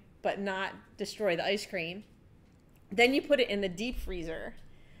meringue, but not destroy the ice cream. Then you put it in the deep freezer.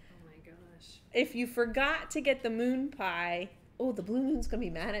 Oh my gosh. If you forgot to get the moon pie, oh, the blue moon's gonna be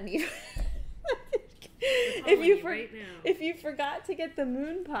mad at me. If you forgot to get the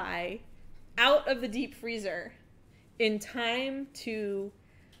moon pie out of the deep freezer in time to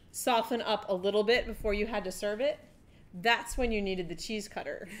soften up a little bit before you had to serve it, that's when you needed the cheese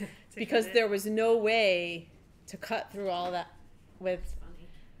cutter. Because there was no way to cut through all that with... That's funny.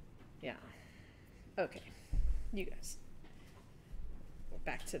 Yeah. Okay. You guys.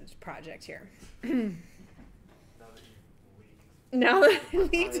 Back to the project here. Now that I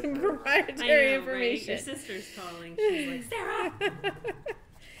leaked some proprietary information. Right? Your sister's calling. She's like, Sarah!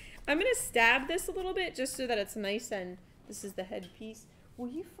 I'm going to stab this a little bit just so that it's nice, and this is the headpiece. Will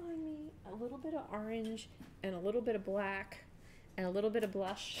you find me a little bit of orange and a little bit of black and a little bit of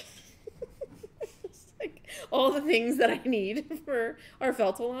blush? It's like all the things that I need for our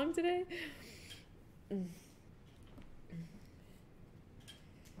felt along today.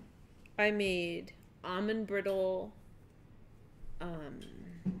 I made almond brittle,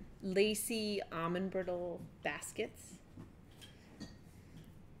 lacy almond brittle baskets.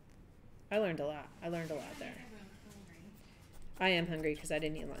 I learned a lot. There. I am hungry because I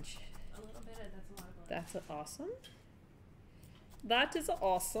didn't eat lunch. A little bit. That's a lot of blood. That's awesome. That is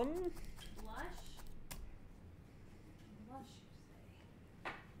awesome. Blush, you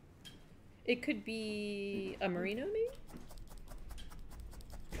say? It could be a merino, maybe?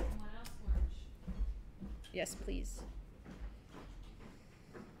 What else, orange? Yes, please.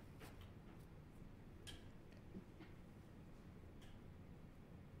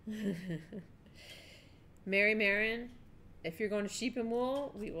 Mary Marin, if you're going to Sheep and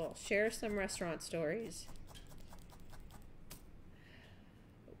Wool, we will share some restaurant stories.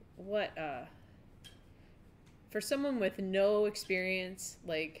 What, for someone with no experience,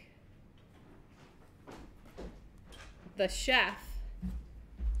 like, the chef,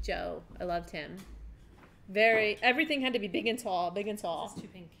 Joe, I loved him. Everything had to be big and tall, big and tall. This is too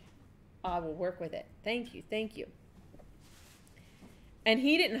pink. I will work with it. Thank you. And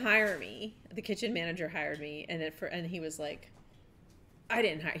he didn't hire me. The kitchen manager hired me, and he was like, I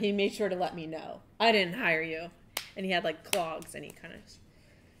didn't hire. He made sure to let me know, I didn't hire you. And he had like clogs, and he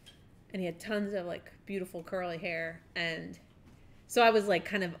had tons of like beautiful curly hair, and so I was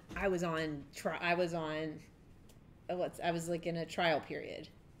like I was like in a trial period.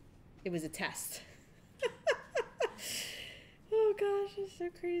 It was a test. Oh gosh, it's so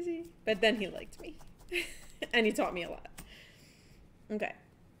crazy. But then he liked me, and he taught me a lot. Okay.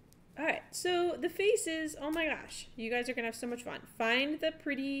 All right. So the faces, oh my gosh, you guys are going to have so much fun. Find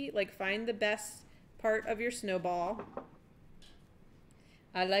the best part of your snowball.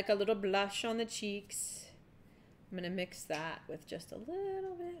 I like a little blush on the cheeks. I'm going to mix that with just a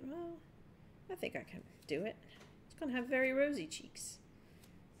little bit. Well, I think I can do it. It's going to have very rosy cheeks.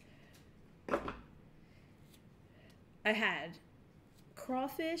 I had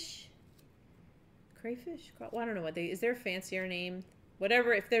crayfish. Well, I don't know is there a fancier name?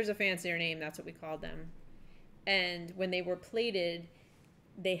 Whatever, if there's a fancier name, that's what we called them. And when they were plated,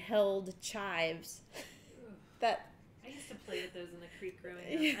 they held chives. I used to play with those in the creek growing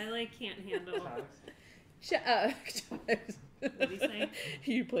up. I can't handle. Chives. What do you say?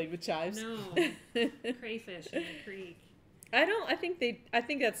 You played with chives? No, crayfish in the creek. I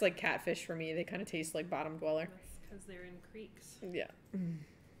think that's like catfish for me. They kind of taste like bottom dweller. That's because they're in creeks. Yeah.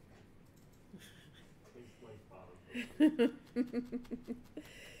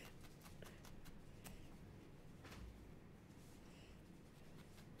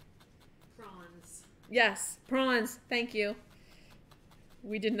 Prawns. Yes, prawns. Thank you.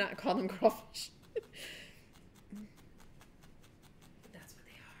 We did not call them crawfish. That's what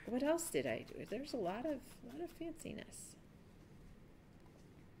they are. What else did I do? There's a lot of fanciness.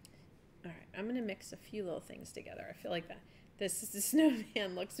 All right, I'm gonna mix a few little things together. I feel like the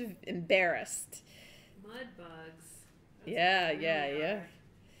snowman looks embarrassed. Mud bugs. That's Yeah.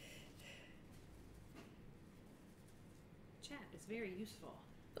 Chat is very useful.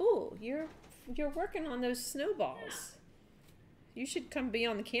 Oh, you're working on those snowballs. Yeah. You should come be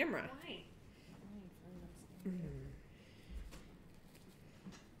on the camera. Why?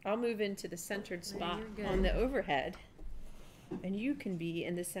 I'll move into the centered spot on the overhead, and you can be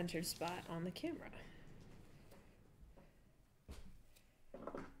in the centered spot on the camera.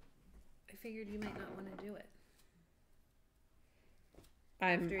 I figured you might not want to do it.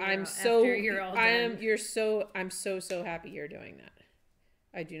 I'm so happy you're doing that.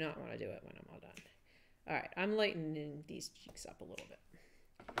 I do not want to do it when I'm all done. All right, I'm lightening these cheeks up a little bit.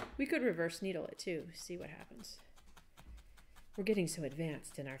 We could reverse needle it too, see what happens. We're getting so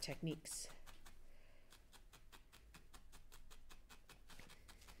advanced in our techniques.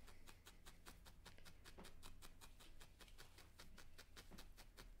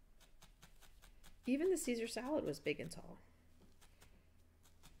 Even the Caesar salad was big and tall.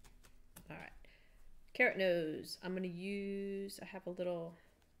 All right, carrot nose. I'm gonna use, I have a little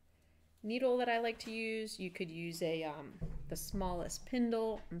needle that I like to use. You could use the smallest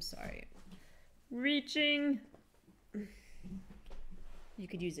spindle. I'm sorry, reaching. You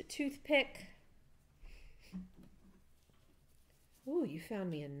could use a toothpick. Oh, you found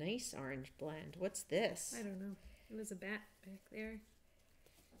me a nice orange blend. What's this? I don't know. It was a bat back there.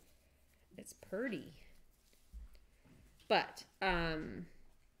 It's pretty. But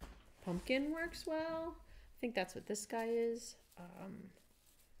pumpkin works well. I think that's what this guy is.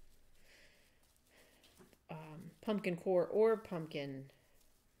 Pumpkin core or pumpkin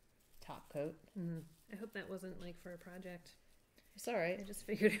top coat. Mm-hmm. I hope that wasn't like for a project. It's all right. I just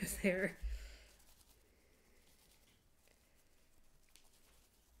figured it was there.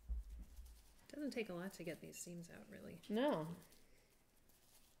 It doesn't take a lot to get these seams out, really. No.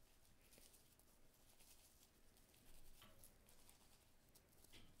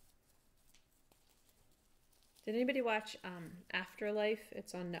 Did anybody watch Afterlife?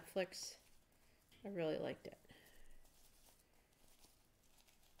 It's on Netflix. I really liked it.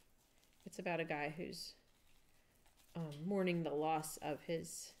 It's about a guy who's mourning the loss of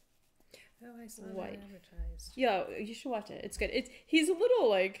his I saw wife. that advertised. Yeah, you should watch it. It's good. He's a little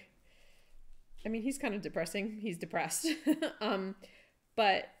like, I mean, he's kind of depressing. He's depressed,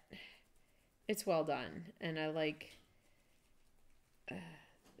 but it's well done, and I like.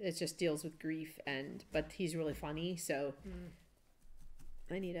 It just deals with grief, but he's really funny. So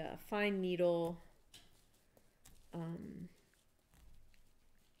I need a fine needle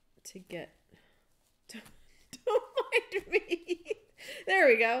to get. Don't mind me. There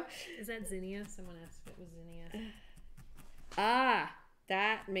we go. Is that zinnia? Someone asked if it was zinnia. Ah,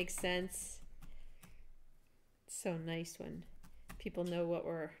 that makes sense. It's so nice when people know what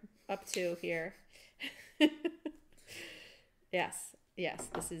we're up to here. Yes,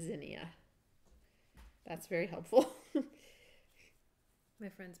 this is zinnia. That's very helpful. My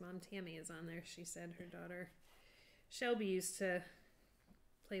friend's mom, Tammy, is on there. She said her daughter, Shelby, used to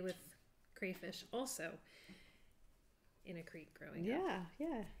play with crayfish also in a creek growing up.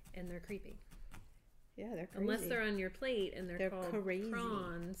 Yeah. And they're creepy. Yeah, they're crazy. Unless they're on your plate and they're called crazy.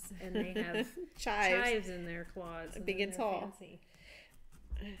 prawns and they have chives in their claws. Big and tall. Fancy.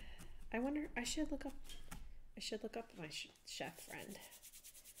 I wonder, I should look up my chef friend.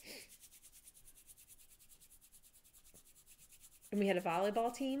 And we had a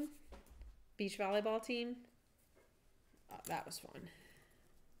volleyball team, beach volleyball team. Oh, that was fun.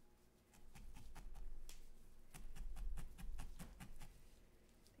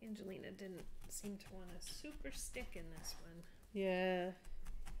 Angelina didn't seem to want a super stick in this one. Yeah.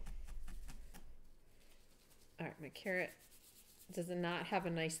 All right, my carrot does not have a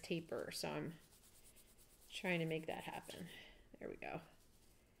nice taper, so I'm trying to make that happen. There we go.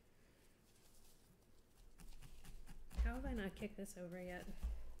 How have I not kicked this over yet?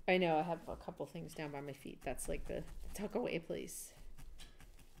 I know, I have a couple things down by my feet. That's like the tuck away place.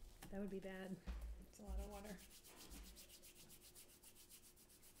 That would be bad. It's a lot of water.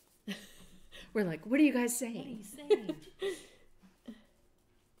 We're like, what are you guys saying? What are you saying?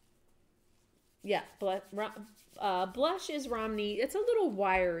 Yeah, blush is Romney. It's a little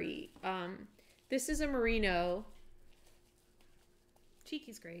wiry. This is a merino.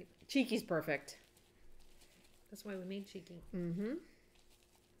 Cheeky's great. Cheeky's perfect. That's why we made Cheeky. Mm-hmm.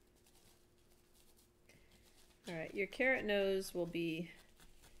 All right, your carrot nose will be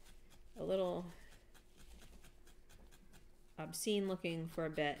a little obscene looking for a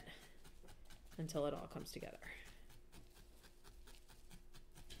bit until it all comes together.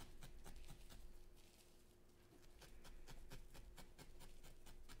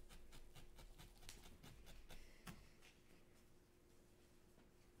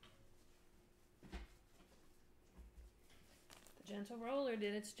 The gentle roller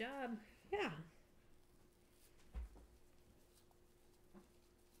did its job. Yeah.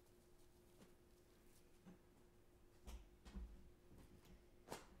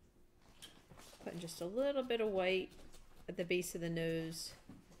 Putting just a little bit of white at the base of the nose,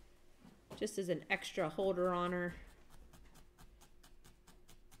 just as an extra holder on her.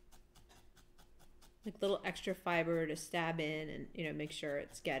 like little extra fiber to stab in and, you know, make sure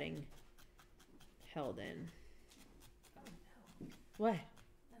it's getting held in. Oh no. What?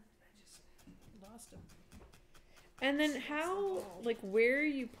 Nothing. I just lost them. And then how, like, where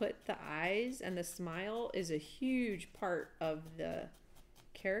you put the eyes and the smile is a huge part of the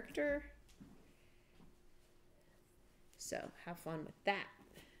character. So have fun with that.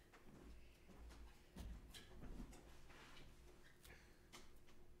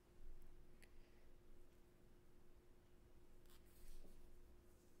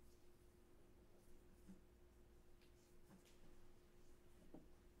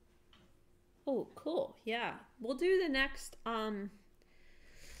 Oh, cool. Yeah. We'll do the next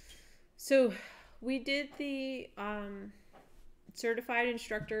so we did the certified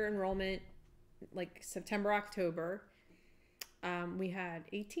instructor enrollment like September, October. We had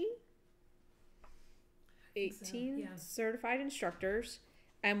 18 certified instructors,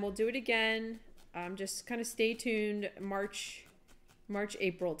 and we'll do it again. Just kind of stay tuned March,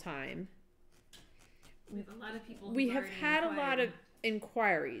 April time. We have a lot of people. We have had a lot of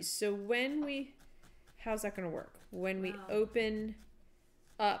inquiries. So how's that going to work? When we open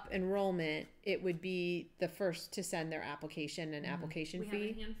up enrollment, it would be the first to send their application and application fee. We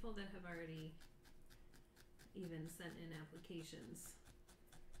have a handful that have already even sent in applications.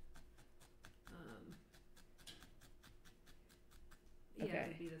 Okay. It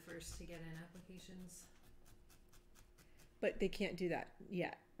would be the first to get in applications. But they can't do that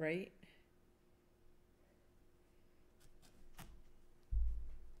yet, right?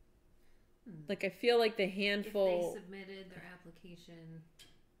 Like, I feel like the handful... If they submitted their application...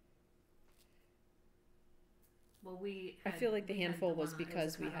 Well, I feel like the handful was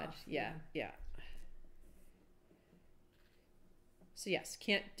because we had... Yeah. So, yes,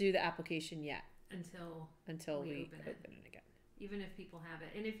 can't do the application yet. Until we open it again. Even if people have it.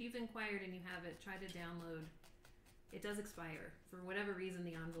 And if you've inquired and you have it, try to download. It does expire. For whatever reason,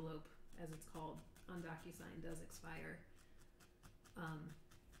 the envelope, as it's called, on DocuSign does expire.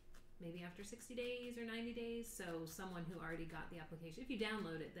 Maybe after 60 days or 90 days. So someone who already got the application, if you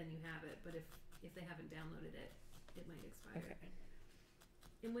download it, then you have it. But if they haven't downloaded it, it might expire. Okay.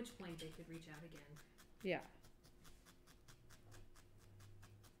 In which point they could reach out again. Yeah.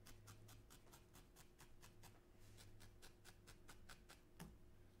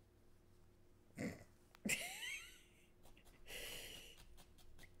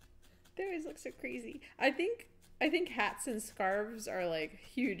 They always look so crazy. I think hats and scarves are like a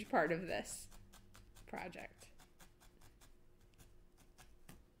huge part of this project.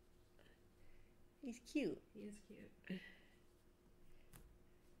 He's cute. He is cute.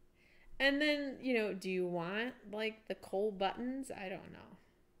 And then, you know, do you want like the coal buttons? I don't know.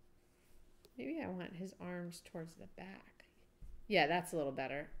 Maybe I want his arms towards the back. Yeah, that's a little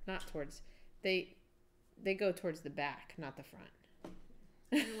better. Not towards... They go towards the back, not the front.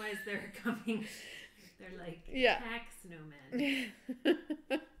 Otherwise, they're coming. They're like pack snowmen.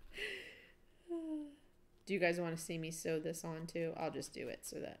 Do you guys want to see me sew this on too? I'll just do it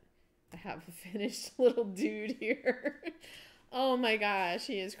so that I have a finished little dude here. Oh my gosh,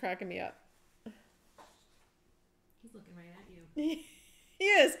 he is cracking me up. He's looking right at you. He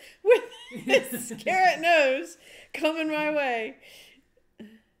is, with his carrot nose coming my way.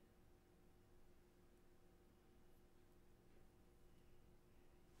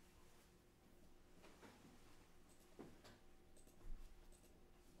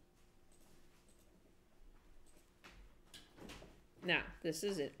 Now, this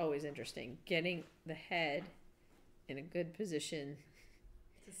is always interesting. Getting the head in a good position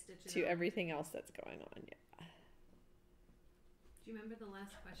to everything else that's going on. Yeah. Do you remember the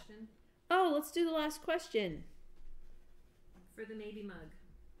last question? Oh, let's do the last question. For the maybe mug.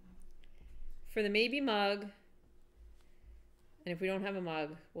 For the maybe mug. And if we don't have a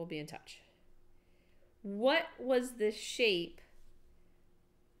mug, we'll be in touch. What was the shape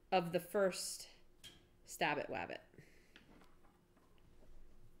of the first Stab It Wabbit?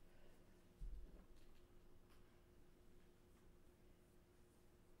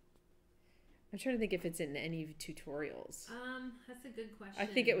 I'm trying to think if it's in any tutorials. That's a good question. I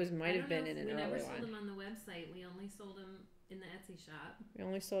think it might have been in an early one. We never sold them on the website. We only sold them in the Etsy shop. We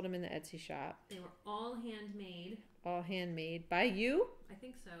only sold them in the Etsy shop. They were all handmade. All handmade by you? I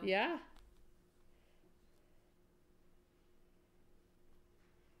think so. Yeah.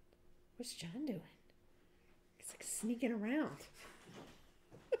 What's John doing? He's like sneaking around.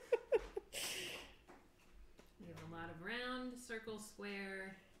 We have a lot of round, circle,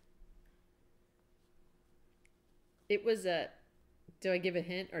 square. It was a... Do I give a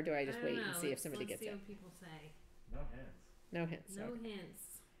hint or do I just wait and see if somebody gets it? Let's see what people say. No hints. No hints. No okay. hints.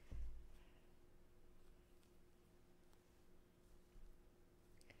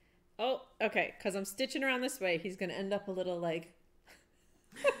 Oh, okay. Because I'm stitching around this way, he's gonna end up a little like.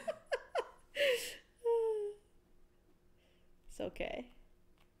 It's okay.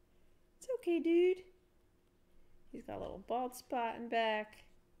 It's okay, dude. He's got a little bald spot in back.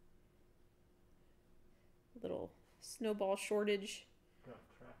 A little snowball shortage. Got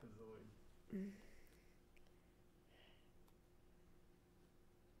trapezoid.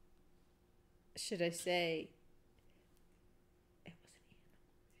 Should I say?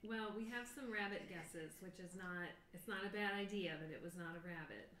 Well, we have some rabbit guesses, which is not, it's not a bad idea, but it was not a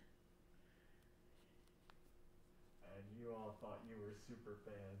rabbit. And you all thought you were super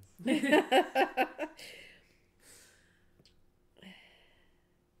fans.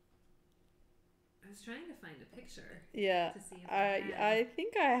 I was trying to find a picture. Yeah, To see if I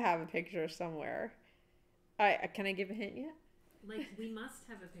think I have a picture somewhere. Can I give a hint yet? Like, we must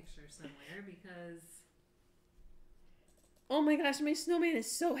have a picture somewhere because. Oh my gosh, my snowman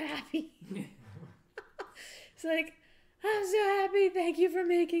is so happy. It's like, I'm so happy. Thank you for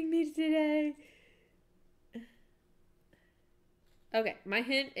making me today. Okay, my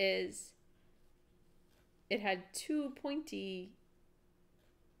hint is it had two pointinesses.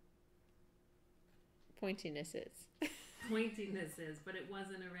 Pointinesses, but it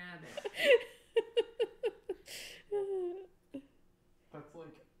wasn't a rabbit. That's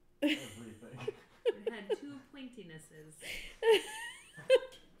like everything. It had two pointinesses.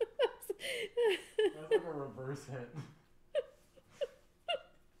 That's like a reverse hint.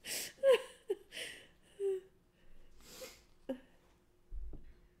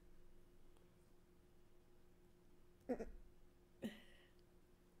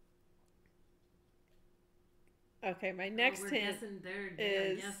 Okay, my next we're hint guessing, they're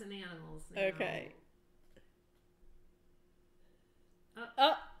is guessing animals now. okay.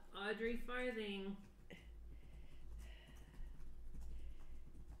 Oh, Audrey Farthing.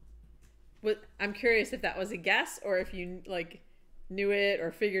 I'm curious if that was a guess or if you like knew it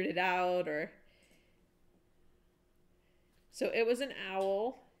or figured it out or. So it was an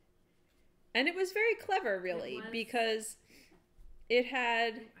owl, and it was very clever, really, because it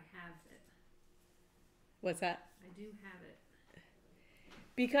had. I have it. What's that? I do have it.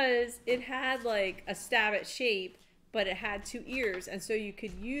 Because it had like a stabbit shape, but it had two ears, and so you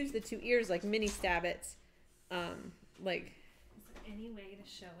could use the two ears like mini stabbits, like. Is there any way to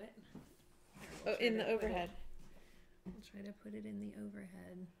show it? Oh, in the overhead. I'll try to put it in the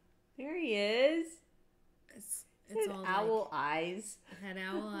overhead. There he is. It's all owl eyes. It had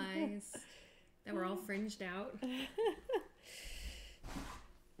owl eyes that were all fringed out.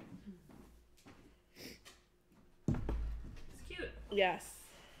 It's cute. Yes.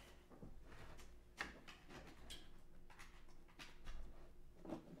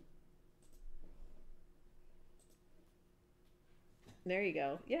 There you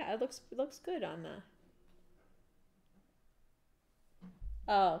go. Yeah, it looks good on the.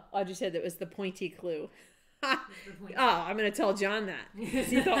 Oh, Audrey said that was the pointy clue. Oh, I'm gonna tell John that because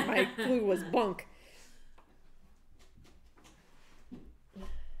he thought my clue was bunk.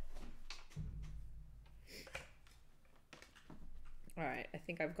 All right, I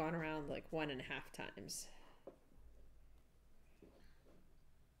think I've gone around like 1.5 times.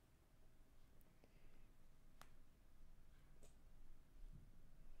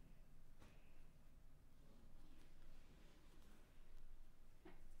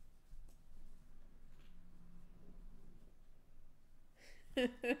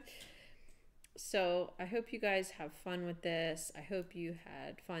 So I hope you guys have fun with this. I hope you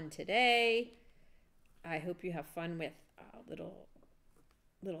had fun today. I hope you have fun with little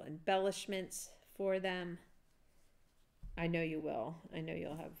embellishments for them. I know you will. I know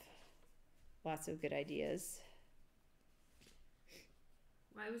you'll have lots of good ideas.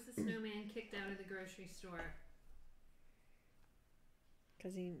 Why was the snowman kicked out of the grocery store?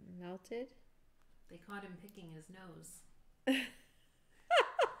 Because he melted? They caught him picking his nose.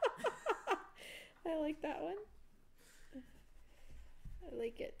 I like that one. I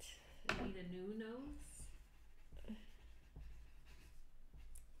like it. You need a new nose?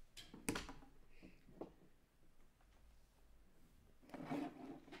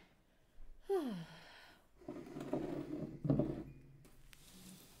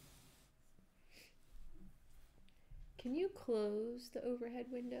 Can you close the overhead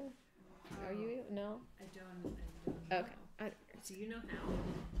window? Are you? No? I don't know. Okay. Do you know how?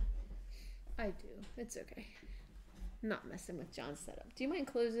 I do. It's okay. I'm not messing with John's setup. Do you mind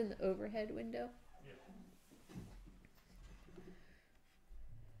closing the overhead window? Yeah.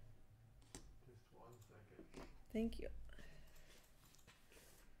 Just 1 second. Thank you.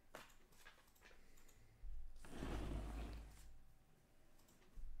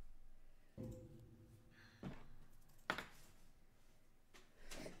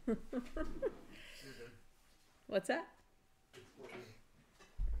 You're good. What's that? It's working.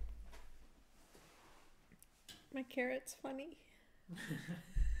 My carrot's funny.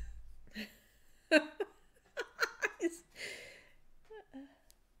 A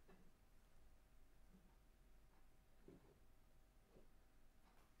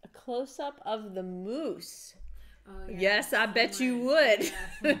close-up of the moose. Oh, yeah. Yes, I bet you would.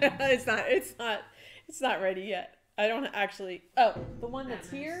 Yeah. It's not ready yet. I don't actually. Oh, the one That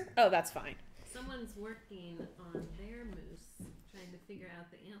that's moose. here? Oh, that's fine. Someone's working on their moose, trying to figure out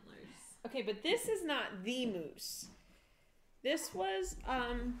the antlers. Okay, but this is not the moose. This was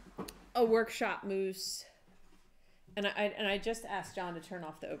a workshop moose. And I just asked John to turn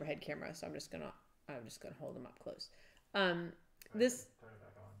off the overhead camera, so I'm just gonna hold him up close. This Turn it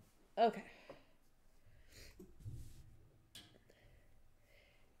back on. Okay.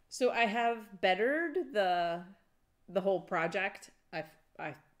 So I have bettered the whole project.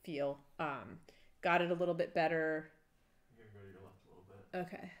 I feel got it a little bit better. You're gonna go to your left a little bit.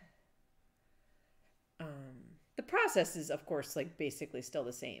 Okay. The process is of course like basically still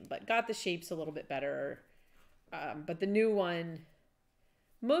the same, but got the shapes a little bit better. But the new one,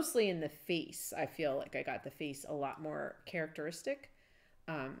 mostly in the face, I feel like I got the face a lot more characteristic.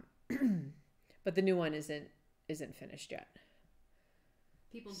 But the new one isn't finished yet.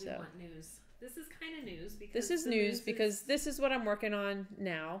 People do So. want news. This is kind of news because This is the news moose because this is what I'm working on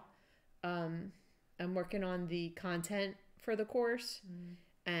now. I'm working on the content for the course,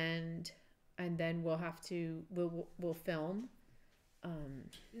 and then we'll film.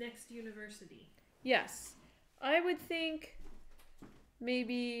 next university. Yes, I would think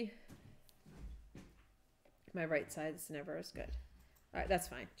maybe my right side's never as good. All right, that's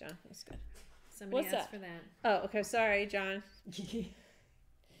fine, John. That's good. Somebody What's asked that? for that. Oh, okay. Sorry, John.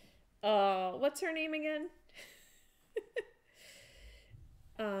 What's her name again?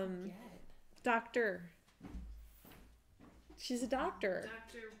 Get it. Doctor. She's a doctor.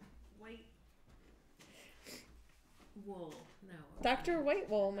 Dr. White Wool. No. Dr.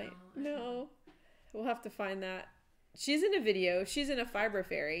 Whitewool might. No. We'll have to find that. She's in a video. She's in a Fiber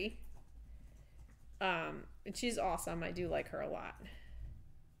Fairy. And she's awesome. I do like her a lot.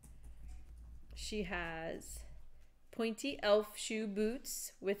 She has pointy elf shoe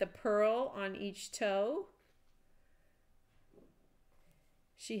boots with a pearl on each toe.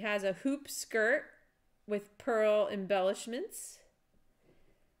 She has a hoop skirt with pearl embellishments.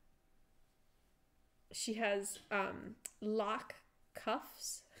 She has lock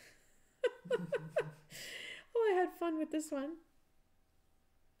cuffs. Oh, I had fun with this one.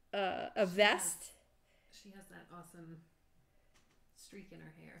 A vest. She has that awesome streak in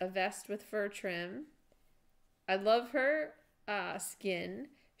her hair. A vest with fur trim. I love her skin.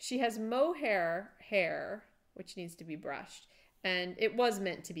 She has mohair hair, which needs to be brushed. And it was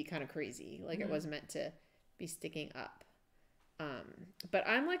meant to be kind of crazy. Like it was meant to be sticking up. But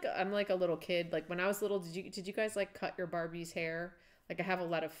I'm like a little kid. Like when I was little, did you guys like cut your Barbie's hair? Like I have a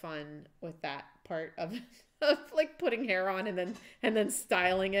lot of fun with that part of like putting hair on and then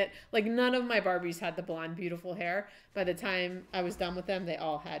styling it. Like none of my Barbies had the blonde beautiful hair. By the time I was done with them, they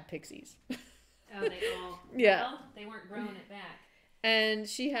all had pixies. Oh, they all. Yeah. Well, they weren't growing it back. And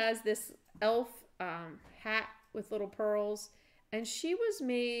she has this elf hat with little pearls. And she's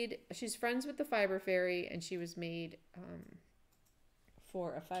friends with the Fiber Fairy, and she was made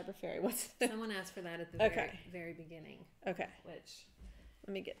for a Fiber Fairy. Someone asked for that at the Okay. very beginning, Okay, which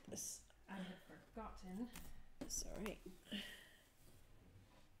let me get this. I have forgotten. It's all right.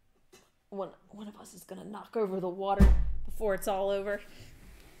 One of us is going to knock over the water before it's all over.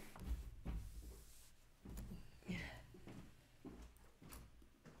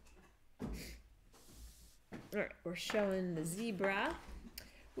 All right, we're showing the zebra,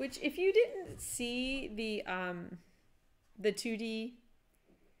 which if you didn't see the 2D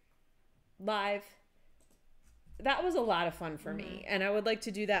live, that was a lot of fun for me, and I would like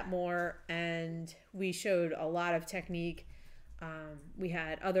to do that more. And we showed a lot of technique. We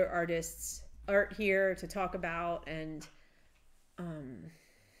had other artists' art here to talk about, and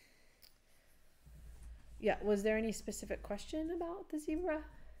yeah, was there any specific question about the zebra?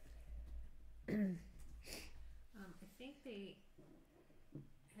 I think they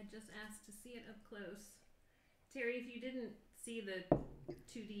had just asked to see it up close. Terry, if you didn't see the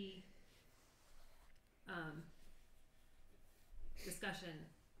 2D discussion,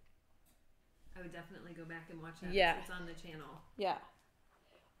 I would definitely go back and watch that. Yeah. It's on the channel. Yeah.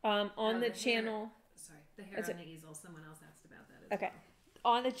 On the the channel. Sorry, the hair That's on the easel. Someone else asked about that as Okay.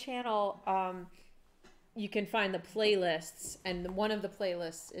 On the channel, you can find the playlists, and one of the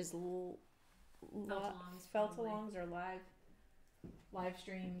playlists is Felt-alongs, felt probably. alongs or live. live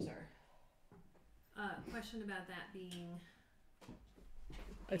streams or question about that being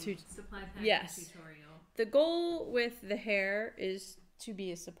a supply pack yes. tutorial. The goal with the hair is to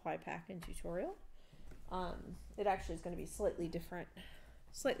be a supply pack and tutorial. It actually is going to be slightly different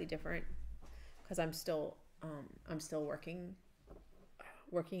because I'm still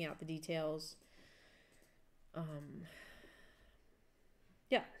working out the details.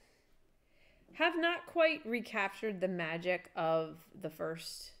 Yeah. Have not quite recaptured the magic of the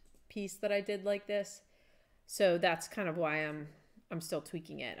first piece that I did like this. So that's kind of why I'm still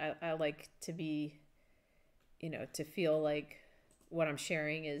tweaking it. I like to be, to feel like what I'm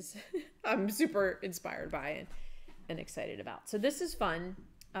sharing is I'm super inspired by it and excited about. So this is fun.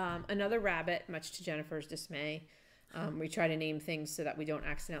 Another rabbit, much to Jennifer's dismay. We try to name things so that we don't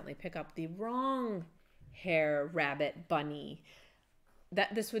accidentally pick up the wrong hair rabbit bunny.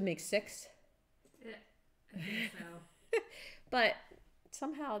 This would make 6. Yeah, I think so. But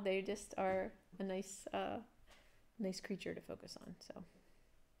somehow they just are a nice creature to focus on. So.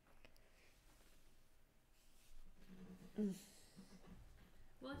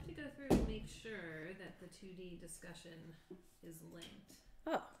 We'll have to go through and make sure that the 2D discussion is linked.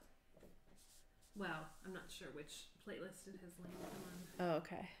 Oh. Well, I'm not sure which playlist it has linked on. Oh,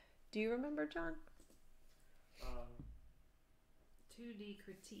 okay. Do you remember, John? 2D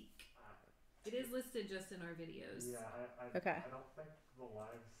critique. It is listed just in our videos. Yeah, Okay. I don't think the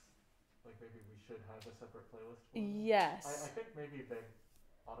lives, like maybe we should have a separate playlist for them. Yes. I think maybe they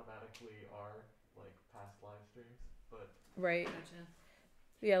automatically are like past live streams, but Right. Gotcha.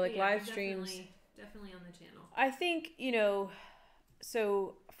 Yeah, like But yeah, live streams. Definitely on the channel. I think,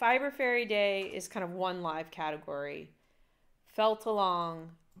 so Fiber Fairy Day is kind of one live category. Felt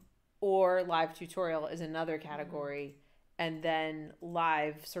Along or live tutorial is another category. And then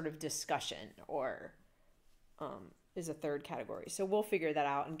live sort of discussion or is a third category. So we'll figure that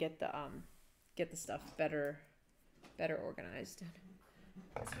out and get the stuff better organized.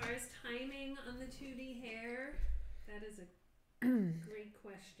 As far as timing on the 2D hair, that is a great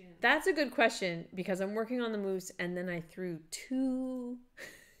question. That's a good question because I'm working on the moose and then I threw two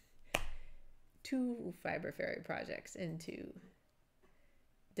Fiber Fairy projects into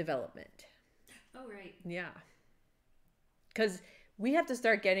development. Oh, right. Yeah. Because we have to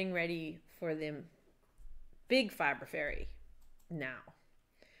start getting ready for the big Fiber Fairy now.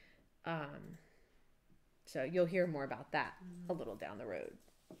 So you'll hear more about that a little down the road.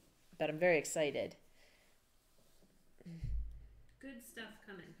 But I'm very excited. Good stuff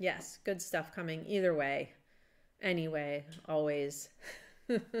coming. Yes, good stuff coming either way. Anyway, always.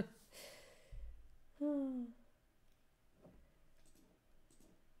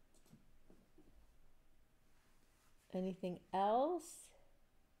 Anything else?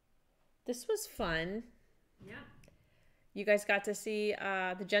 This was fun. Yeah. You guys got to see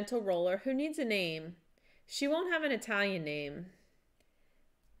the Gentle Roller, who needs a name. She won't have an Italian name.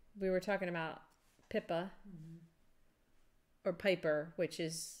 We were talking about Pippa or Piper, which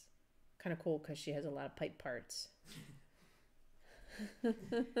is kind of cool because she has a lot of pipe parts.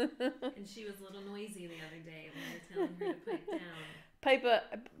 And she was a little noisy the other day when we were telling her to pipe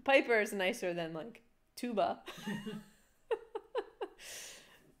down. Piper is nicer than like tuba.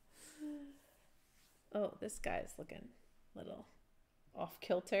 Oh, this guy's looking a little off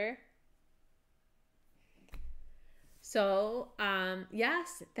kilter. So,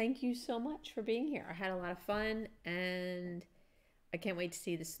 yes, thank you so much for being here. I had a lot of fun and I can't wait to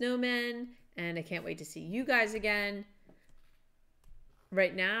see the snowmen and I can't wait to see you guys again.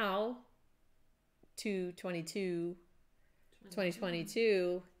 Right now, 2022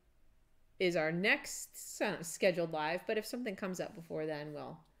 is our next scheduled live, but if something comes up before then,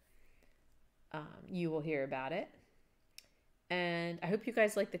 you will hear about it. And I hope you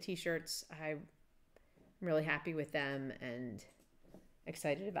guys like the t-shirts. I'm really happy with them and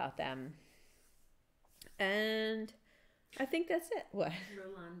excited about them. And I think that's it. What?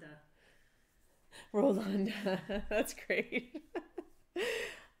 Rolanda. That's great.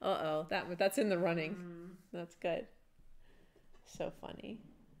 Uh-oh. That's in the running. That's good. So funny.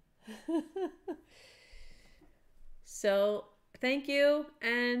 So thank you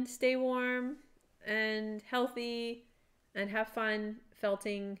and stay warm and healthy and have fun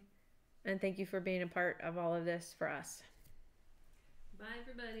felting. And thank you for being a part of all of this for us. Bye,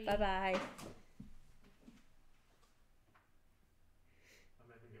 everybody. Bye-bye.